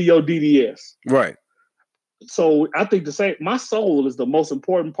need to see your DDS. Right. So I think my soul is the most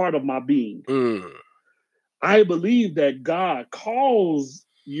important part of my being. I believe that God calls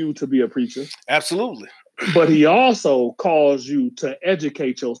you to be a preacher. Absolutely. But he also calls you to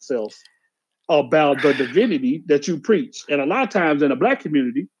educate yourself about the divinity that you preach. And a lot of times in the black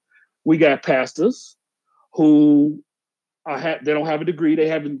community, we got pastors who they don't have a degree.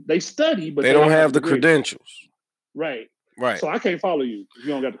 They study, but they don't have the credentials. Right. Right. So I can't follow you if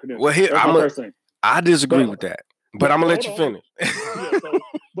you don't got the credentials. Well, here I disagree with that, but I'm gonna let you finish.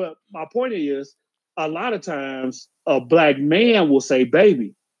 But my point is, a lot of times a black man will say,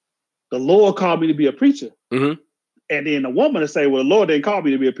 "Baby, the Lord called me to be a preacher," and then the woman will say, "Well, the Lord didn't call me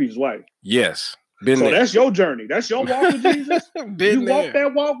to be a preacher's wife." Yes. So that's your journey. That's your walk with Jesus. Walk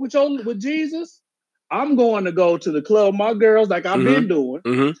that walk with Jesus. I'm going to go to the club, my girls, like I've been doing,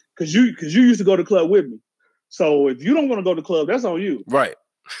 because you used to go to the club with me. So if you don't want to go to the club, that's on you. Right.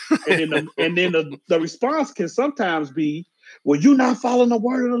 And then the response can sometimes be, well, you're not following the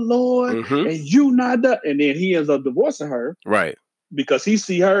word of the Lord, and you not that. And then he ends up divorcing her. Right. Because he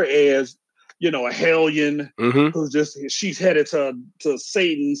see her as, a hellion who's she's headed to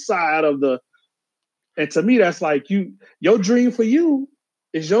Satan's side of the. And to me, that's like your dream for you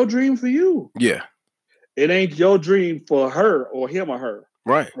is your dream for you. Yeah. It ain't your dream for her or him or her.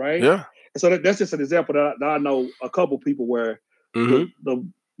 Right. Right. Yeah. So that's just an example that I know a couple people where the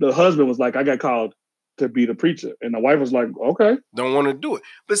husband was like, I got called to be the preacher. And the wife was like, okay. Don't want to do it.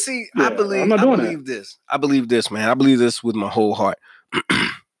 But see, yeah, I believe this. I believe this, man. I believe this with my whole heart.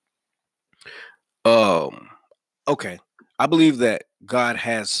 Okay. I believe that God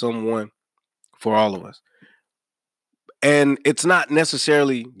has someone for all of us. And it's not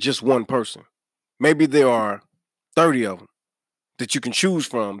necessarily just one person. Maybe there are 30 of them that you can choose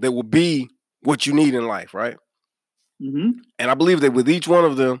from that will be what you need in life, right? Mm-hmm. And I believe that with each one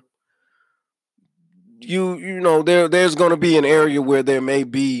of them, there's going to be an area where there may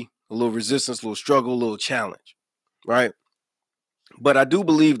be a little resistance, a little struggle, a little challenge, right? But I do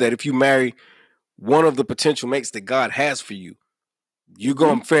believe that if you marry one of the potential mates that God has for you, you're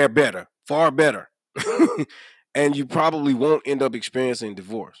going to fare better, far better. And you probably won't end up experiencing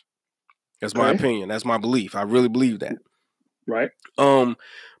divorce. That's my opinion. That's my belief. I really believe that. Right.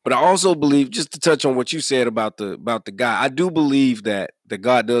 But I also believe, just to touch on what you said about the guy, I do believe that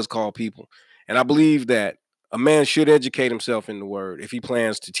God does call people. And I believe that a man should educate himself in the word if he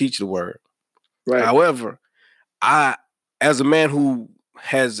plans to teach the word. Right. However, as a man who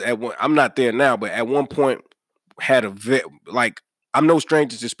has I'm not there now, but at one point had I'm no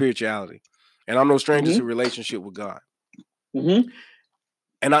stranger to spirituality, and I'm no stranger to relationship with God. Mm-hmm.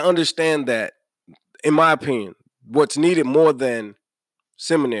 And I understand that, in my opinion, what's needed more than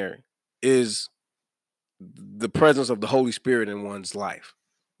seminary is the presence of the Holy Spirit in one's life.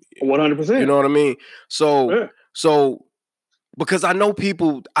 100%. You know what I mean? So because I know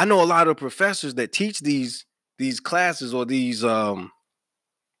a lot of professors that teach these classes, or these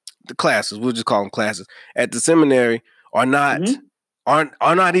the classes, we'll just call them classes, at the seminary are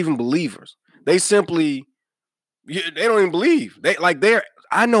not even believers. They simply they don't even believe.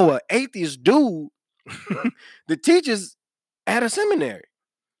 I know an atheist dude that teaches at a seminary.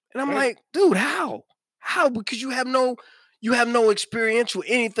 And I'm like, dude, how? How? Because you have no experiential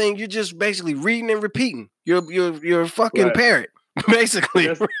anything. You're just basically reading and repeating. You're a fucking parrot, basically.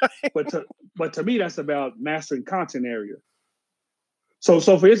 Right? But to me, that's about mastering content area. So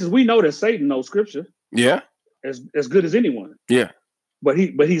for instance, we know that Satan knows scripture. Yeah. As good as anyone. Yeah. But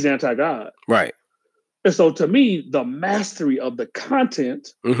he's anti-God. Right. And so to me, the mastery of the content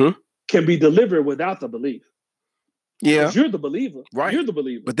can be delivered without the belief. Yeah. Because you're the believer. Right. You're the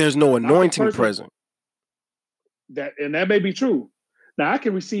believer. But there's no anointing present. That may be true. Now I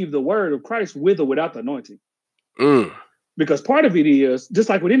can receive the word of Christ with or without the anointing. Because part of it is, just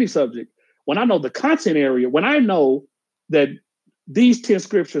like with any subject, when I know the content area, when I know that these 10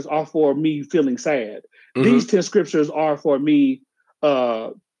 scriptures are for me feeling sad, these 10 scriptures are for me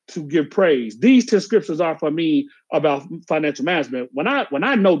to give praise, these 10 scriptures are for me about financial management. When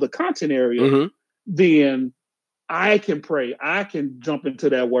I know the content area, then I can pray. I can jump into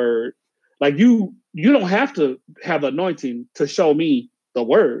that word. Like you don't have to have anointing to show me the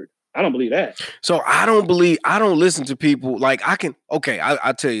word. I don't believe that. So I don't listen to people like I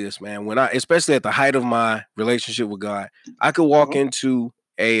tell you this, man, especially at the height of my relationship with God, I could walk into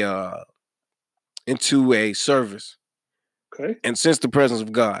a service and sense the presence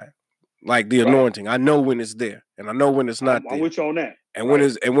of God, like the anointing. I know when it's there and I know when it's not there. I'm with you on that. And when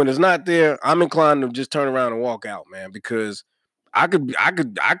it's not there, I'm inclined to just turn around and walk out, man, because I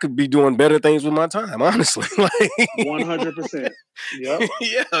could be doing better things with my time, honestly. 100%. Yep.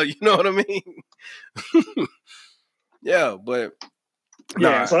 Yeah, you know what I mean? Yeah, but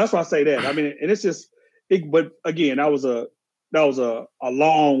so that's why I say that. I mean, and it's just but again, that was a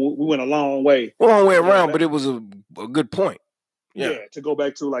long, we went a long way. Long way around, but it was a good point. Yeah, to go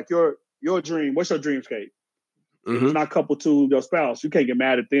back to like your dream. What's your dreamscape? If it's not coupled to your spouse, you can't get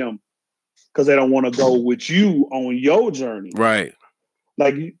mad at them because they don't want to go with you on your journey. Right.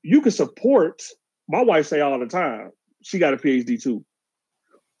 Like you can support, my wife say all the time, she got a PhD too.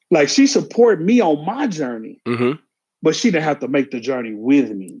 Like she support me on my journey, but she didn't have to make the journey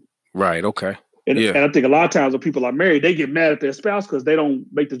with me. Right. Okay. And I think a lot of times when people are married, they get mad at their spouse because they don't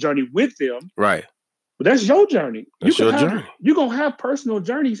make the journey with them. Right. But that's your journey. That's your journey. You're going to have personal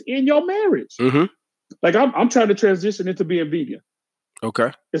journeys in your marriage. Like I'm trying to transition into being vegan.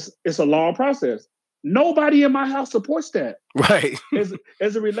 Okay. It's a long process. Nobody in my house supports that. Right. As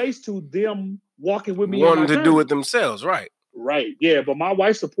it relates to them walking with me. Wanting to do it themselves. Right. Right. Yeah. But my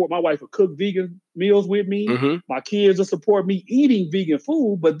wife will cook vegan meals with me. My kids will support me eating vegan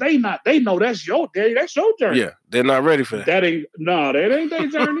food, but they know that's your journey. Yeah. They're not ready for that. That ain't their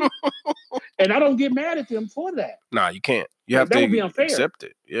journey. And I don't get mad at them for that. Nah, you can't. You have to be unfair. Accept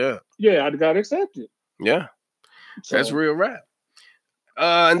it. Yeah. Yeah, I gotta accept it. Yeah. So, that's real rap.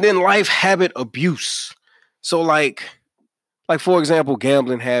 And then life habit abuse. So like for example,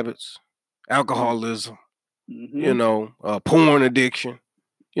 gambling habits, alcoholism, porn addiction,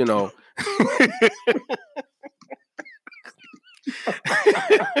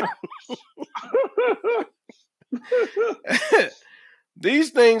 These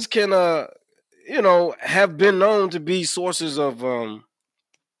things can have been known to be sources of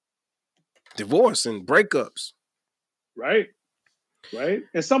divorce and breakups. Right.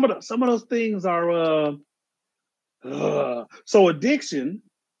 And some of those things are So addiction,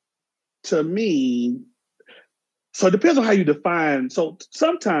 to me, so it depends on how you define. So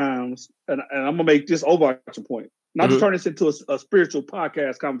sometimes, and I'm gonna make this overarching point, not to turn this into a spiritual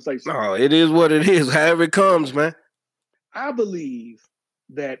podcast conversation. No, it is what it is. However it comes, man. I believe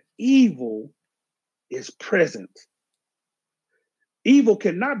that evil is present. Evil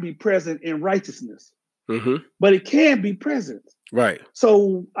cannot be present in righteousness, but it can be present. Right.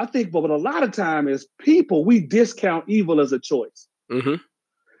 So I think, but a lot of time as people, we discount evil as a choice.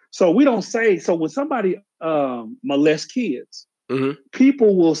 So we don't say, so when somebody molests kids,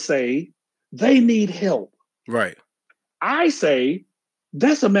 people will say they need help. Right. I say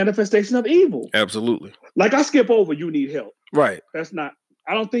that's a manifestation of evil. Absolutely. Like I skip over, you need help. Right. That's not,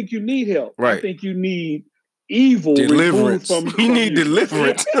 I don't think you need help. Right. I think you need evil. Deliverance. You need you.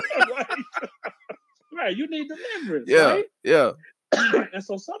 deliverance. Right. You need deliverance. Yeah. Right? Yeah. And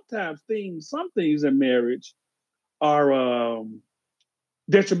so sometimes some things in marriage are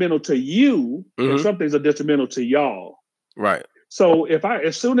detrimental to you, and some things are detrimental to y'all. Right. So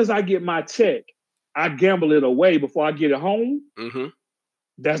as soon as I get my check, I gamble it away before I get it home.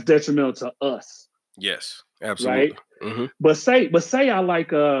 That's detrimental to us. Yes, absolutely. Right. But say I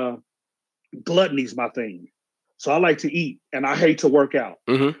like gluttony's my thing. So I like to eat and I hate to work out.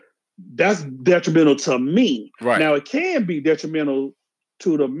 That's detrimental to me. Right. Now it can be detrimental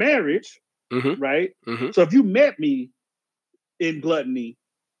to the marriage. Right. So if you met me in gluttony,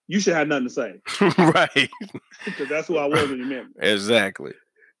 you should have nothing to say. Right. Because that's who I was when you met me. Exactly.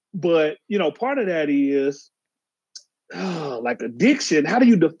 But, part of that is like addiction. How do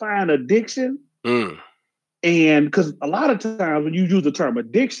you define addiction? And because a lot of times when you use the term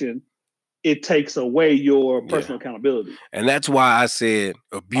addiction, it takes away your personal accountability. And that's why I said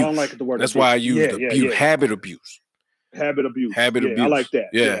abuse. I don't like the word That's addiction. why I used abuse. Habit abuse. Habit abuse. Habit abuse. I like that.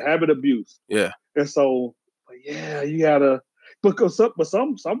 Yeah. Habit abuse. Yeah. And so, you gotta, because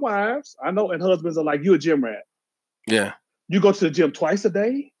some wives I know and husbands are like, you a gym rat. Yeah. You go to the gym twice a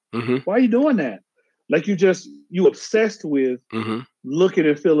day. Why are you doing that? Like you obsessed with looking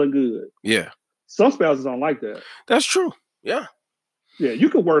and feeling good. Yeah. Some spouses don't like that. That's true. Yeah. Yeah, you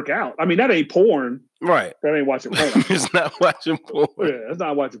can work out. I mean, that ain't porn. Right. That ain't watching porn. It's not watching porn. Yeah, it's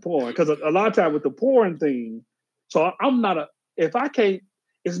not watching porn. Because a lot of time with the porn thing, so I'm not if I can't,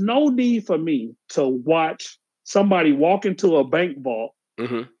 it's no need for me to watch somebody walk into a bank vault,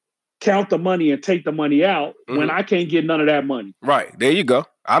 count the money and take the money out when I can't get none of that money. Right. There you go.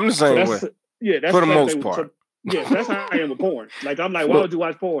 I'm the same way. Yeah, that's for the most part. Yeah, that's how I am with porn. Like, I'm like, why would you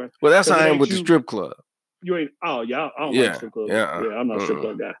watch porn? Well, that's how I am with the strip club. You ain't, I don't like strip club. Yeah, I'm not a strip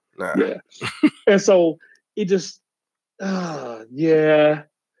club guy. Nah. Yeah. And so it just,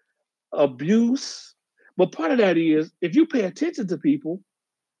 abuse. But part of that is, if you pay attention to people,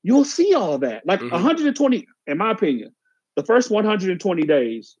 you'll see all that. Like 120, in my opinion, the first 120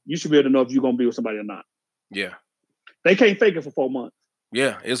 days, you should be able to know if you're going to be with somebody or not. Yeah. They can't fake it for 4 months.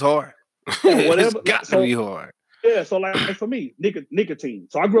 Yeah, it's hard. Whatever. It's got to be hard. Yeah, so like for me, nicotine.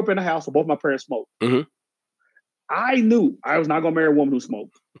 So I grew up in a house where both my parents smoked. I knew I was not going to marry a woman who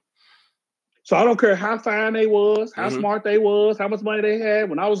smoked. So I don't care how fine they was, how smart they was, how much money they had.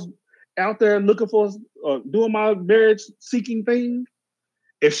 When I was out there looking for, doing my marriage seeking thing,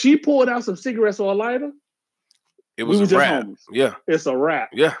 if she pulled out some cigarettes or a lighter, it was a wrap. Homies. Yeah. It's a wrap.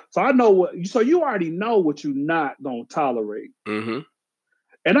 Yeah. So I know so you already know what you're not going to tolerate.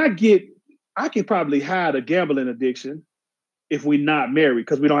 And I could probably hide a gambling addiction if we're not married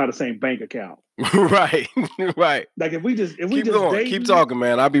because we don't have the same bank account. Right. Right. Like if we just dating, keep talking,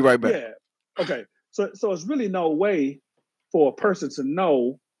 man. I'll be right back. Yeah. Okay. So it's really no way for a person to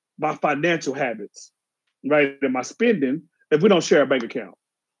know my financial habits, right? And my spending if we don't share a bank account.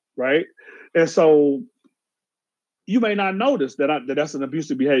 Right. And so you may not notice that's an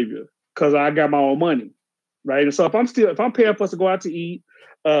abusive behavior because I got my own money. Right. And so if I'm paying for us to go out to eat,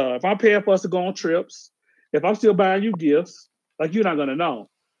 if I'm paying for us to go on trips, if I'm still buying you gifts, like you're not gonna know.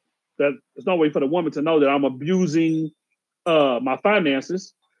 That there's no way for the woman to know that I'm abusing my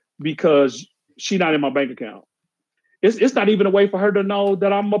finances because she's not in my bank account. It's not even a way for her to know that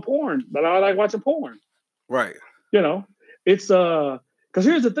that I like watching porn. Right. It's because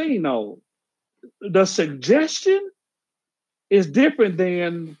here's the thing though, the suggestion is different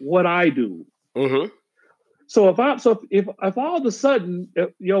than what I do. So if all of a sudden if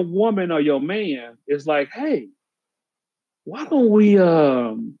your woman or your man is like, hey, why don't we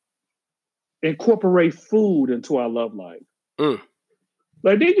incorporate food into our love life?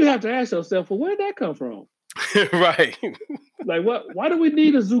 Like then you have to ask yourself, well, where'd that come from? Right. Like why do we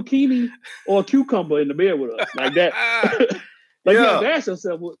need a zucchini or a cucumber in the bed with us? Like that. You have to ask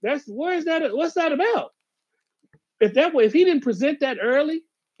yourself, well, what's that about? if he didn't present that early,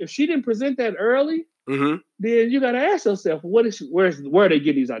 if she didn't present that early, then you got to ask yourself, where are they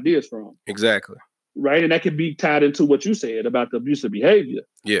getting these ideas from? Exactly. Right, and that could be tied into what you said about the abusive behavior.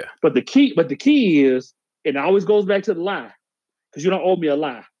 Yeah. But the key is, and it always goes back to the lie, because you don't owe me a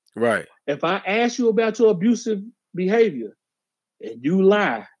lie. Right. If I ask you about your abusive behavior and you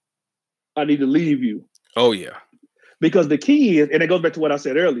lie, I need to leave you. Oh yeah. Because the key is, and it goes back to what I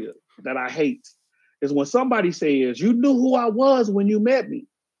said earlier that I hate, is when somebody says, you knew who I was when you met me.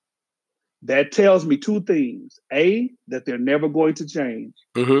 That tells me two things. A, that they're never going to change.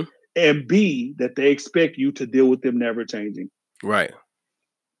 And B, that they expect you to deal with them never changing. Right.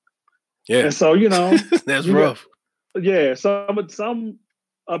 Yeah. And so, that's rough. Some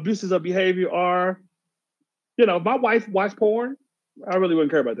abuses of behavior are, my wife watched porn. I really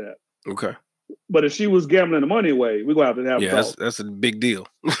wouldn't care about that. Okay. But if she was gambling the money away, we're going to have a talk. That's a big deal.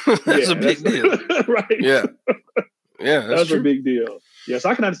 That's a big deal. Right. Yeah. Yeah, that's true. A big deal. Yes,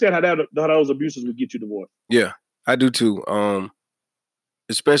 I can understand how those abuses would get you divorced. Yeah, I do too.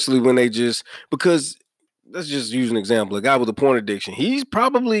 Especially when they because let's just use an example. A guy with a porn addiction, he's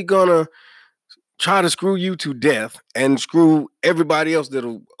probably gonna try to screw you to death and screw everybody else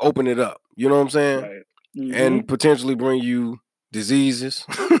that'll open it up. You know what I'm saying? Right. And potentially bring you diseases,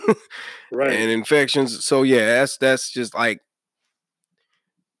 right, and infections. So yeah, that's just like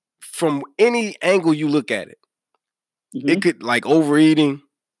from any angle you look at it, it could like overeating,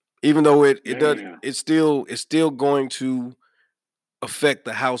 even though it does, it's still going to affect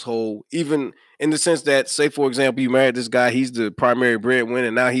the household, even in the sense that, say for example, you married this guy, he's the primary breadwinner,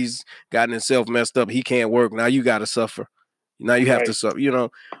 and now he's gotten himself messed up, he can't work, now you got to suffer, now you have to suffer,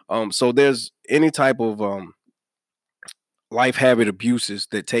 so there's any type of life habit abuses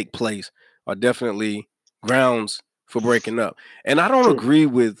that take place are definitely grounds for breaking up. And I don't agree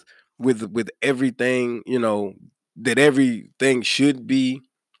with everything, that everything should be.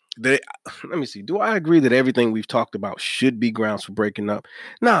 Let me see. Do I agree that everything we've talked about should be grounds for breaking up?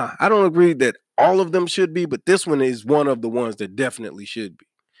 Nah, I don't agree that all of them should be, but this one is one of the ones that definitely should be,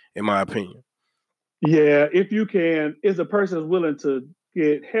 in my opinion. Yeah, if you can, if the person is willing to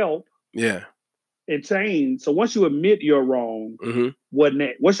get help. Yeah. And change. So once you admit you're wrong, what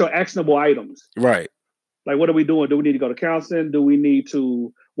next? What's your actionable items? Right. Like, what are we doing? Do we need to go to counseling? Do we need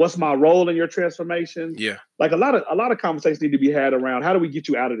to? What's my role in your transformation? Yeah. Like a lot of conversations need to be had around how do we get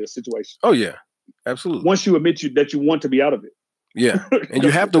you out of this situation? Oh yeah, absolutely. Once you admit that you want to be out of it. Yeah, and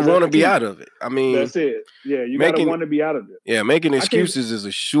you have to want to be out of it. I mean, that's it. Yeah, you got to want to be out of it. Yeah, making excuses is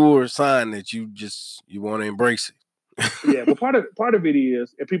a sure sign that you want to embrace it. Yeah, but part of it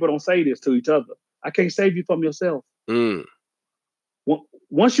is, and people don't say this to each other, I can't save you from yourself.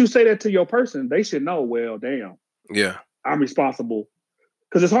 Once you say that to your person, they should know, well, damn. Yeah. I'm responsible.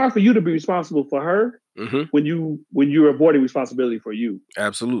 Because it's hard for you to be responsible for her when you're avoiding responsibility for you.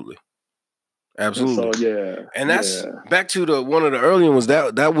 Absolutely. Absolutely. And so, yeah. And that's back to one of the earlier ones.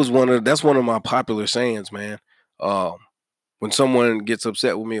 That's one of my popular sayings, man. When someone gets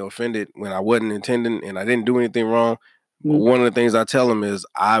upset with me or offended when I wasn't intending and I didn't do anything wrong, one of the things I tell them is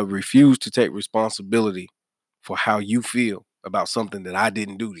I refuse to take responsibility for how you feel about something that I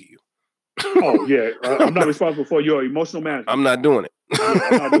didn't do to you. Oh, yeah. I'm not responsible for your emotional management. I'm not doing it.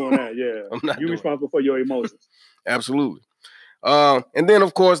 I'm not doing that, yeah. You're responsible for your emotions. Absolutely. And then,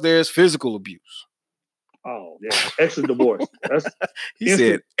 of course, there's physical abuse. Oh, yeah. Extra divorce. He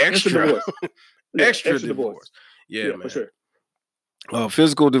said extra. Divorce. Yeah, extra divorce. Yeah, man. For sure.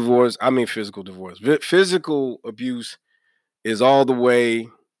 Physical divorce. Physical abuse is all the way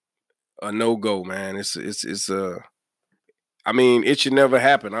a no-go, man. It should never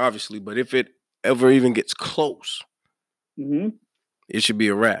happen, obviously, but if it ever even gets close, it should be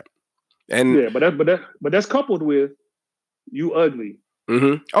a wrap. And yeah, but that's coupled with you ugly.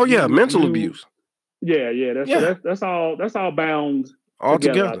 Oh yeah, mental abuse. Yeah. That's all bound all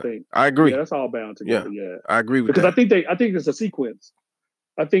together. I think. I agree. Yeah, that's all bound together. Yeah. I agree with that. Because I think it's a sequence.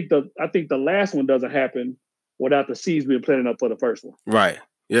 I think the last one doesn't happen without the seeds being planted up for the first one. Right.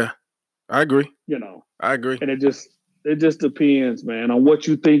 Yeah. I agree. I agree. And it just depends, man, on what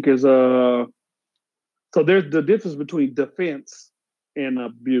you think is so there's the difference between defense and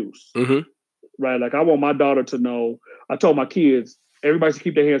abuse. Right? Like I want my daughter to know, I told my kids, everybody should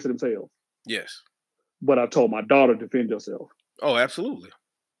keep their hands to themselves. Yes. But I told my daughter, defend yourself. Oh, absolutely.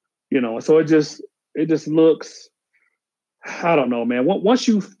 So it just looks, I don't know, man. Once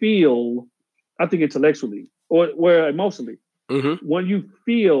you feel, I think intellectually or emotionally, when you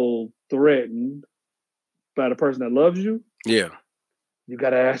feel threatened by the person that loves you, you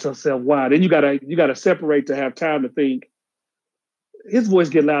got to ask yourself why. Then you got to separate to have time to think, his voice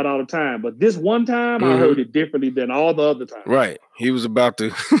get loud all the time, but this one time I heard it differently than all the other times. Right. He was about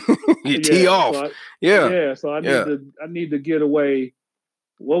to tee off. So so I need to get away.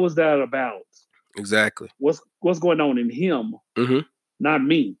 What was that about? Exactly. What's going on in him? Not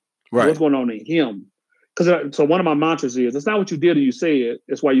me. Right. What's going on in him? Because so one of my mantras is, it's not what you did or you said,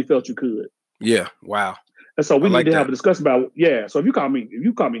 it's why you felt you could. Yeah. Wow. And so we need to have a discussion about, so if you call me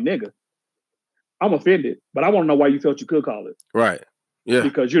nigga, I'm offended, but I want to know why you felt you could call it. Right. Yeah.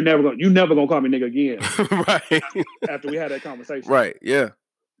 Because you're never gonna call me nigga again. Right. After we had that conversation. Right. Yeah.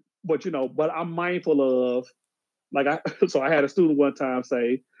 But but I'm mindful of, like, I had a student one time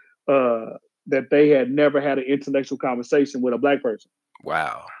say that they had never had an intellectual conversation with a black person.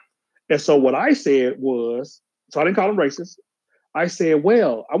 Wow. And so what I said was, so I didn't call him racist. I said,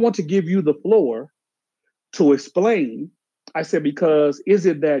 well, I want to give you the floor to explain. I said, because is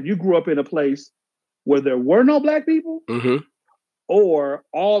it that you grew up in a place where there were no black people? Or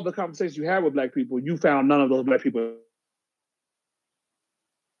all the conversations you had with black people, you found none of those black people?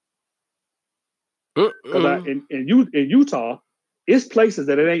 Because in Utah, it's places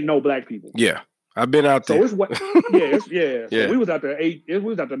that it ain't no black people. Yeah. I've been out there. So So we was out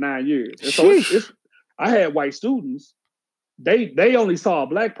there 9 years. And so I had white students. They only saw a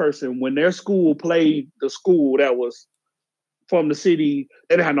black person when their school played the school that was from the city.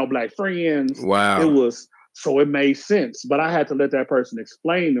 They didn't have no black friends. Wow. So it made sense. But I had to let that person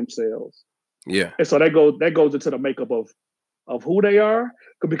explain themselves. Yeah. And so that goes into the makeup of who they are.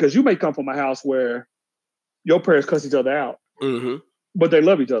 Because you may come from a house where your parents cuss each other out, but they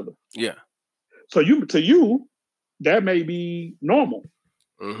love each other. Yeah. So to you, that may be normal.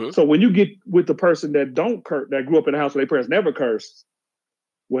 So when you get with the person that that grew up in a house where their parents never cursed,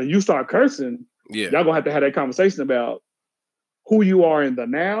 when you start cursing, y'all gonna have to have that conversation about who you are in the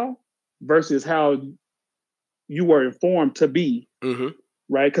now versus how you were informed to be.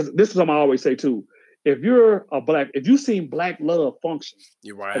 Right? Because this is something I always say too. If you've seen black love function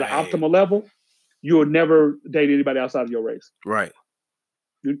at an optimal level, you will never date anybody outside of your race. Right.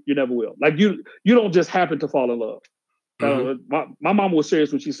 You never will. Like you don't just happen to fall in love. My mom was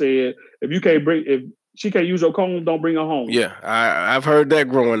serious when she said, if she can't use your comb, don't bring her home. Yeah, I've heard that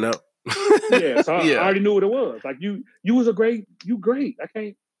growing up. So I already knew what it was. Like you great. I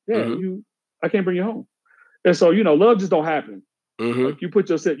can't bring you home. And so love just don't happen. Like you put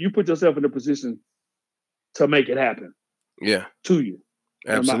yourself in a position to make it happen. Yeah. To you.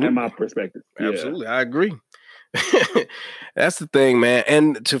 Absolutely. In my perspective. Absolutely. I agree. That's the thing, man.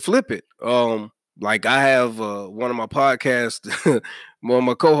 And to flip it, like I have one of my podcasts, one of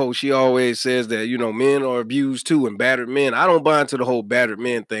my co-hosts, she always says that, men are abused too and battered men. I don't buy into the whole battered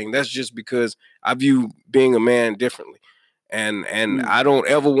men thing. That's just because I view being a man differently. And I don't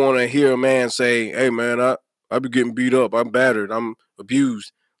ever want to hear a man say, hey man, I be getting beat up. I'm battered. I'm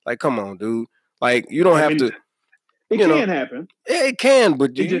abused. Like, come on, dude. Like, you don't have to. It can happen. It can,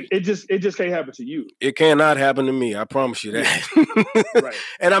 but it just can't happen to you. It cannot happen to me. I promise you that. Right.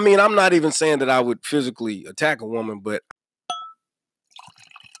 And I mean, I'm not even saying that I would physically attack a woman, but